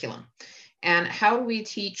decolonialize curriculum? And how do we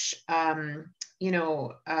teach, you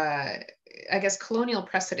know, I guess colonial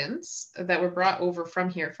precedents that were brought over from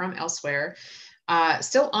here, from elsewhere,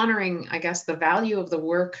 still honoring, I guess, the value of the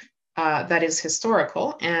work that is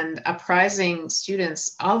historical and apprising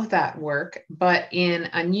students of that work, but in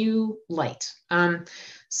a new light.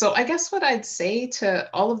 So I guess what I'd say to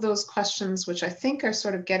all of those questions, which I think are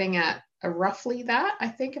sort of getting at roughly that, I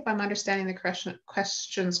think if I'm understanding the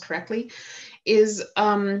questions correctly, is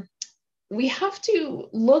we have to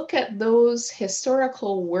look at those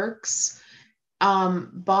historical works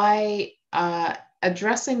by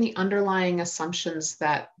addressing the underlying assumptions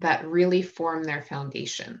that really form their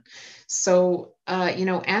foundation. So, you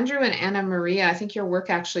know, Andrew and Anna Maria, I think your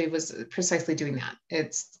work actually was precisely doing that.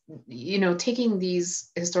 It's, you know, taking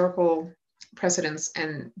these historical precedents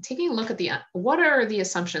and taking a look at what are the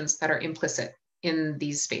assumptions that are implicit in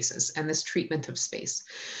these spaces and this treatment of space.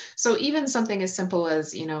 So even something as simple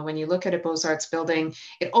as, you know, when you look at a Beaux-Arts building,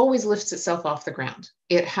 it always lifts itself off the ground.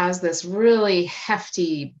 It has this really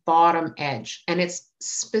hefty bottom edge, and it's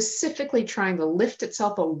specifically trying to lift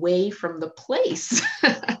itself away from the place.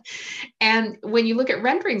 And when you look at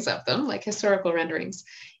renderings of them, like historical renderings,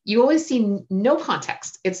 you always see no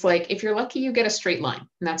context. It's like, if you're lucky, you get a straight line,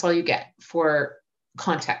 and that's all you get for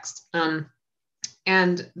context.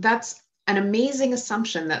 And that's an amazing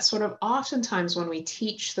assumption that sort of oftentimes when we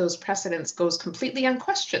teach those precedents goes completely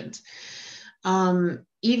unquestioned.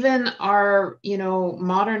 Even our, you know,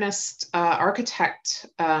 modernist architect,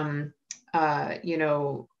 you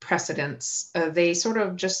know, precedents, they sort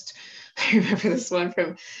of just, I remember this one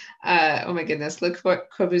from, oh my goodness, Le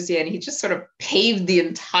Corbusier, and he just sort of paved the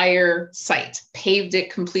entire site, paved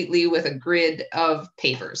it completely with a grid of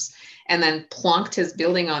pavers, and then plonked his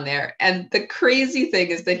building on there. And the crazy thing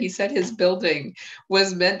is that he said his building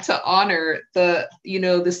was meant to honor the, you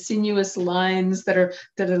know, the sinuous lines that are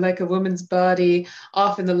like a woman's body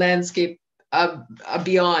off in the landscape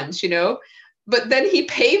beyond, you know. But then he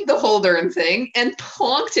paved the whole darn thing and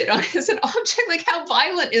plonked it on as an object. Like, how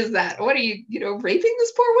violent is that? What are you, you know, raping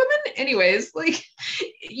this poor woman? Anyways, like,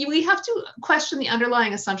 we have to question the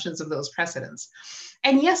underlying assumptions of those precedents.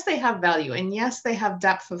 And yes, they have value, and yes, they have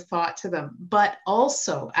depth of thought to them, but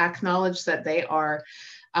also acknowledge that they are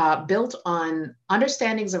built on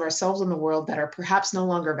understandings of ourselves and the world that are perhaps no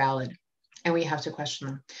longer valid, and we have to question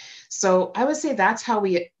them. So I would say that's how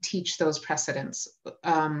we teach those precedents.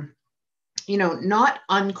 You know, not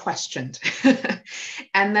unquestioned.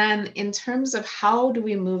 And then in terms of how do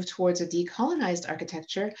we move towards a decolonized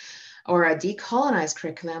architecture or a decolonized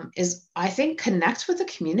curriculum is, I think, connect with the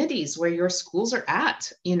communities where your schools are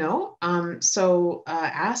at, you know, so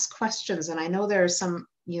ask questions. And I know there are some,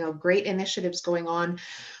 you know, great initiatives going on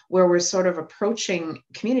where we're sort of approaching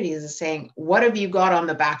communities and saying, what have you got on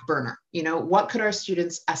the back burner? You know, what could our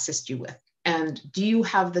students assist you with? And do you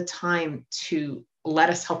have the time to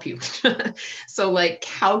let us help you? So like,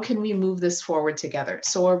 how can we move this forward together?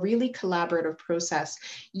 So a really collaborative process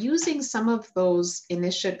using some of those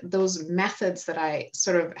those methods that I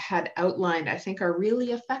sort of had outlined, I think are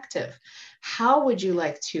really effective. How would you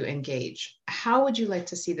like to engage? How would you like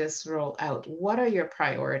to see this roll out? What are your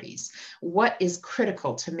priorities? What is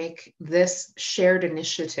critical to make this shared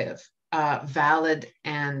initiative valid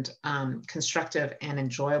and constructive and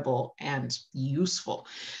enjoyable and useful?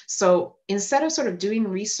 So instead of sort of doing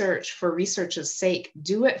research for research's sake,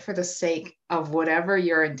 do it for the sake of whatever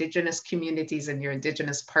your Indigenous communities and your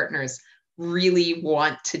Indigenous partners really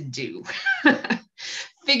want to do.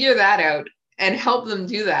 Figure that out and help them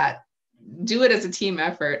do that. Do it as a team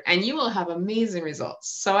effort, and you will have amazing results.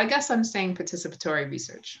 So I guess I'm saying participatory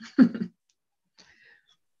research.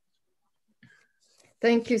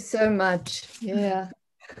 Thank you so much. Yeah.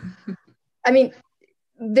 I mean,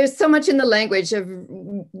 there's so much in the language of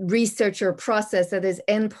research or process that is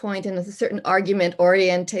endpoint and a certain argument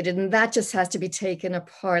orientated, and that just has to be taken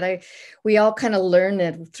apart. We all kind of learn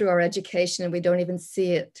it through our education, and we don't even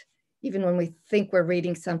see it, even when we think we're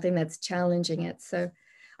reading something that's challenging it. So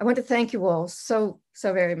I want to thank you all so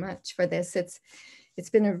very much for this. It's it's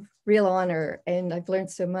been a real honor, and I've learned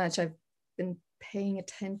so much. I've been paying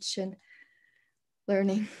attention,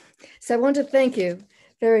 learning. So I want to thank you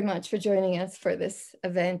very much for joining us for this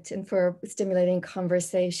event and for stimulating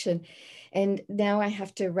conversation. And now I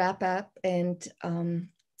have to wrap up and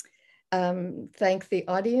thank the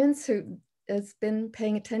audience who has been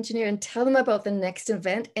paying attention here, and tell them about the next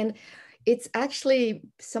event. And it's actually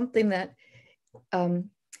something that,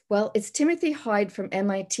 well, it's Timothy Hyde from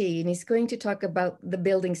MIT, and he's going to talk about the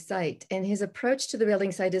building site. And his approach to the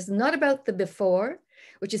building site is not about the before,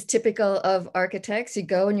 which is typical of architects. You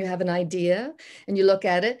go and you have an idea and you look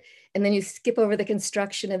at it, and then you skip over the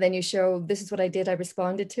construction, and then you show, this is what I did, I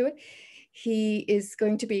responded to it. He is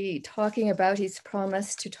going to be talking about, he's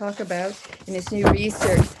promised to talk about in his new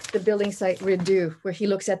research, the building site redo, where he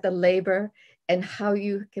looks at the labor and how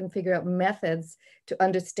you can figure out methods to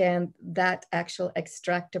understand that actual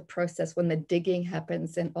extractive process when the digging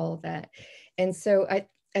happens and all that. And so I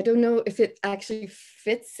don't know if it actually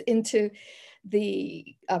fits into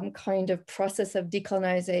the kind of process of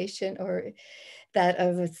decolonization or that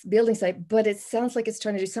of a building site, but it sounds like it's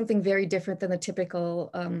trying to do something very different than the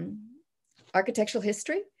typical architectural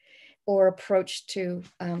history or approach to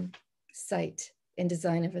site and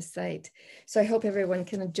design of a site. So I hope everyone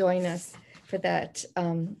can join us for that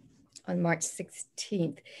on March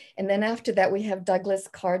 16th. And then after that, we have Douglas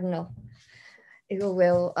Cardinal, who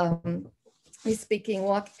will be speaking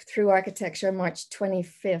Walk Through Architecture on March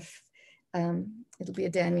 25th. It'll be a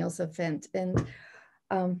Daniels event. And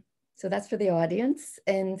so that's for the audience.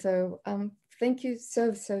 And so thank you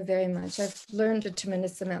so very much. I've learned a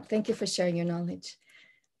tremendous amount. Thank you for sharing your knowledge.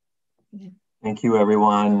 Yeah. Thank you,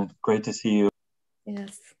 everyone. Great to see you.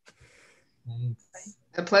 Yes. Thanks.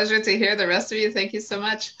 A pleasure to hear the rest of you. Thank you so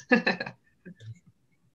much.